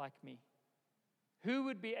like me? Who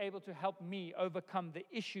would be able to help me overcome the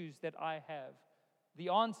issues that I have? The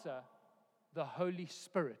answer, the Holy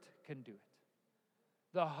Spirit can do it.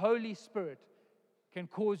 The Holy Spirit can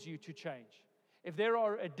cause you to change. If there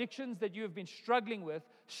are addictions that you have been struggling with,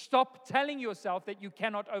 stop telling yourself that you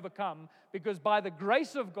cannot overcome, because by the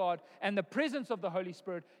grace of God and the presence of the Holy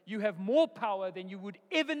Spirit, you have more power than you would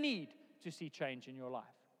ever need to see change in your life.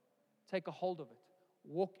 Take a hold of it.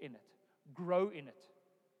 Walk in it. Grow in it.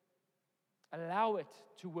 Allow it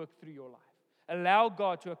to work through your life. Allow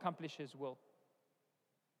God to accomplish His will.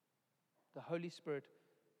 The Holy Spirit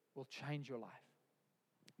will change your life.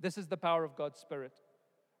 This is the power of God's Spirit.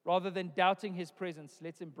 Rather than doubting His presence,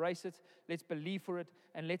 let's embrace it, let's believe for it,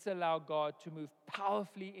 and let's allow God to move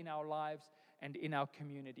powerfully in our lives and in our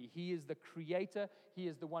community. He is the creator. He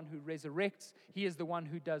is the one who resurrects. He is the one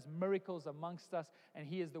who does miracles amongst us, and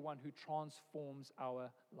He is the one who transforms our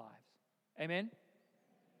lives. Amen?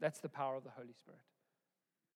 That's the power of the Holy Spirit.